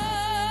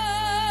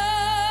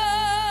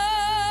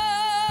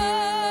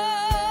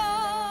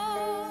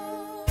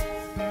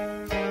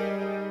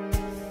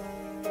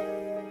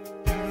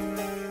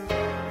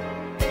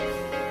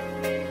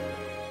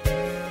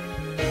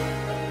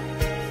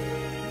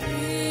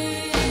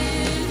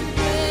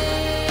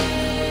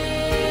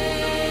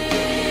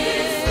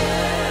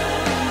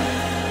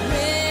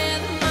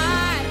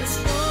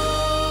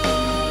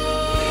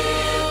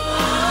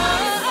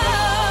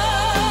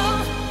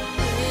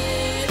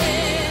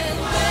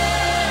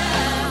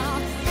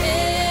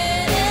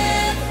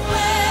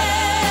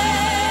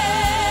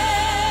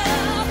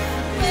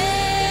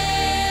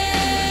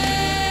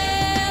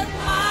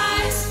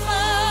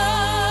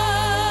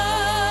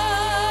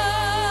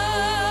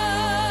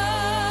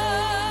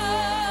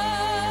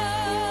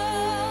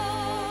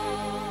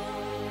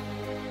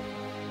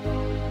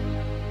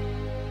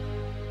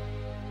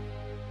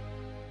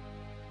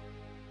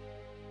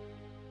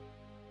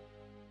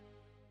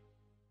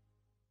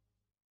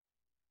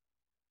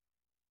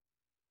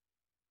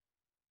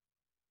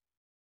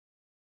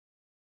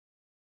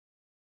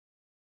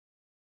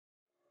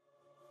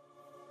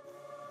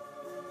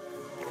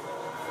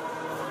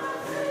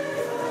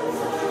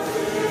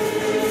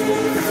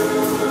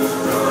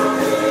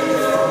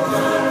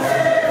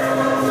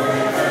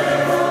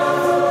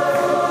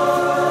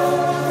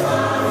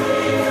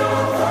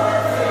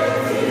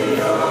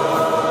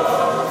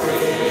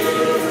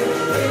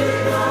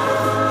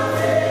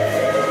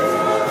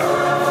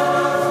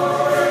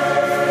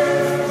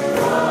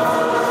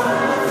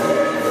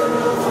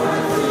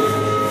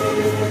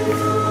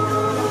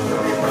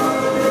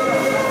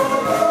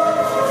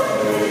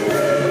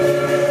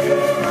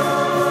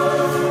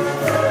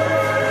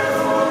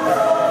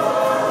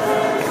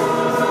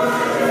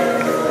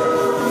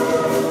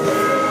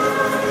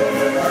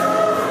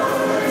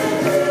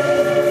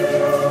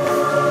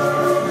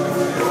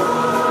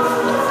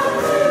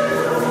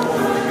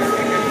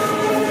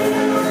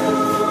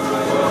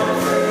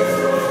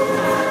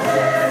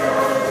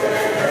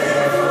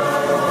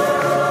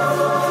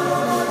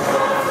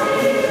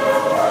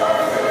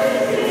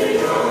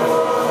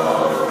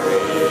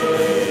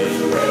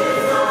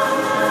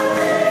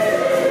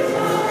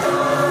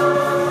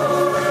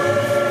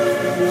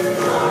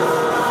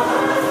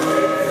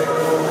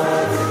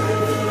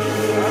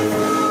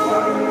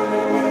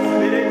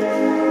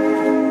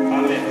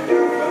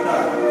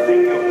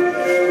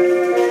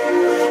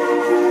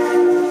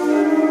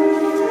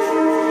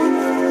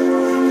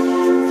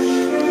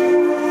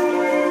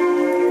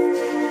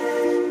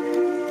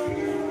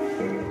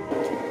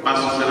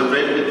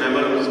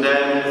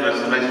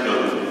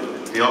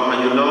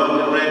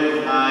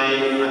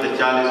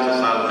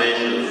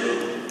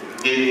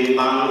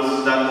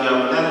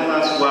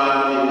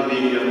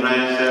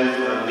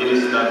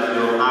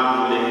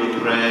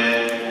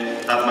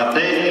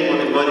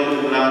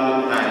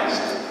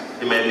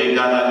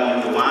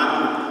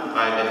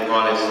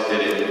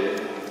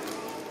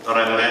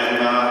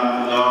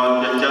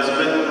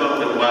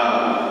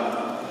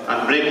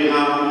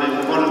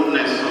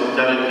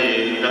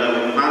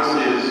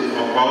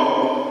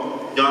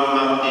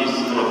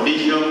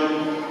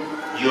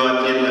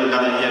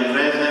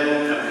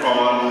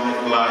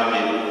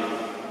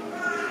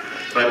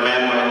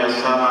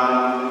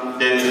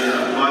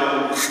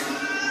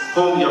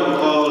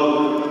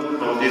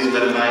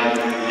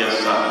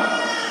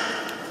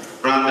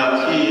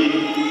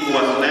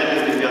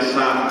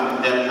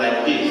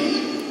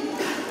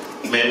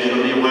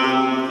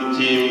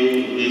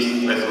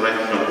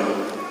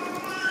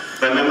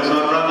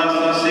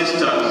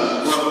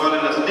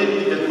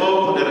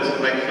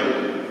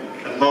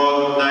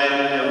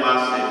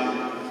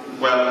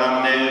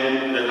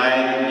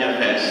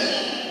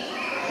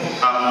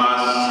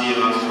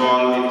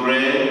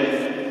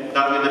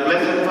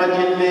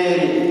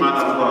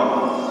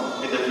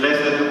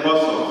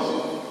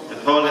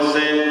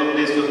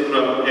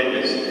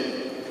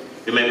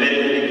 You may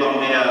very come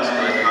near us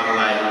for eternal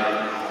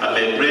life, and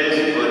may praise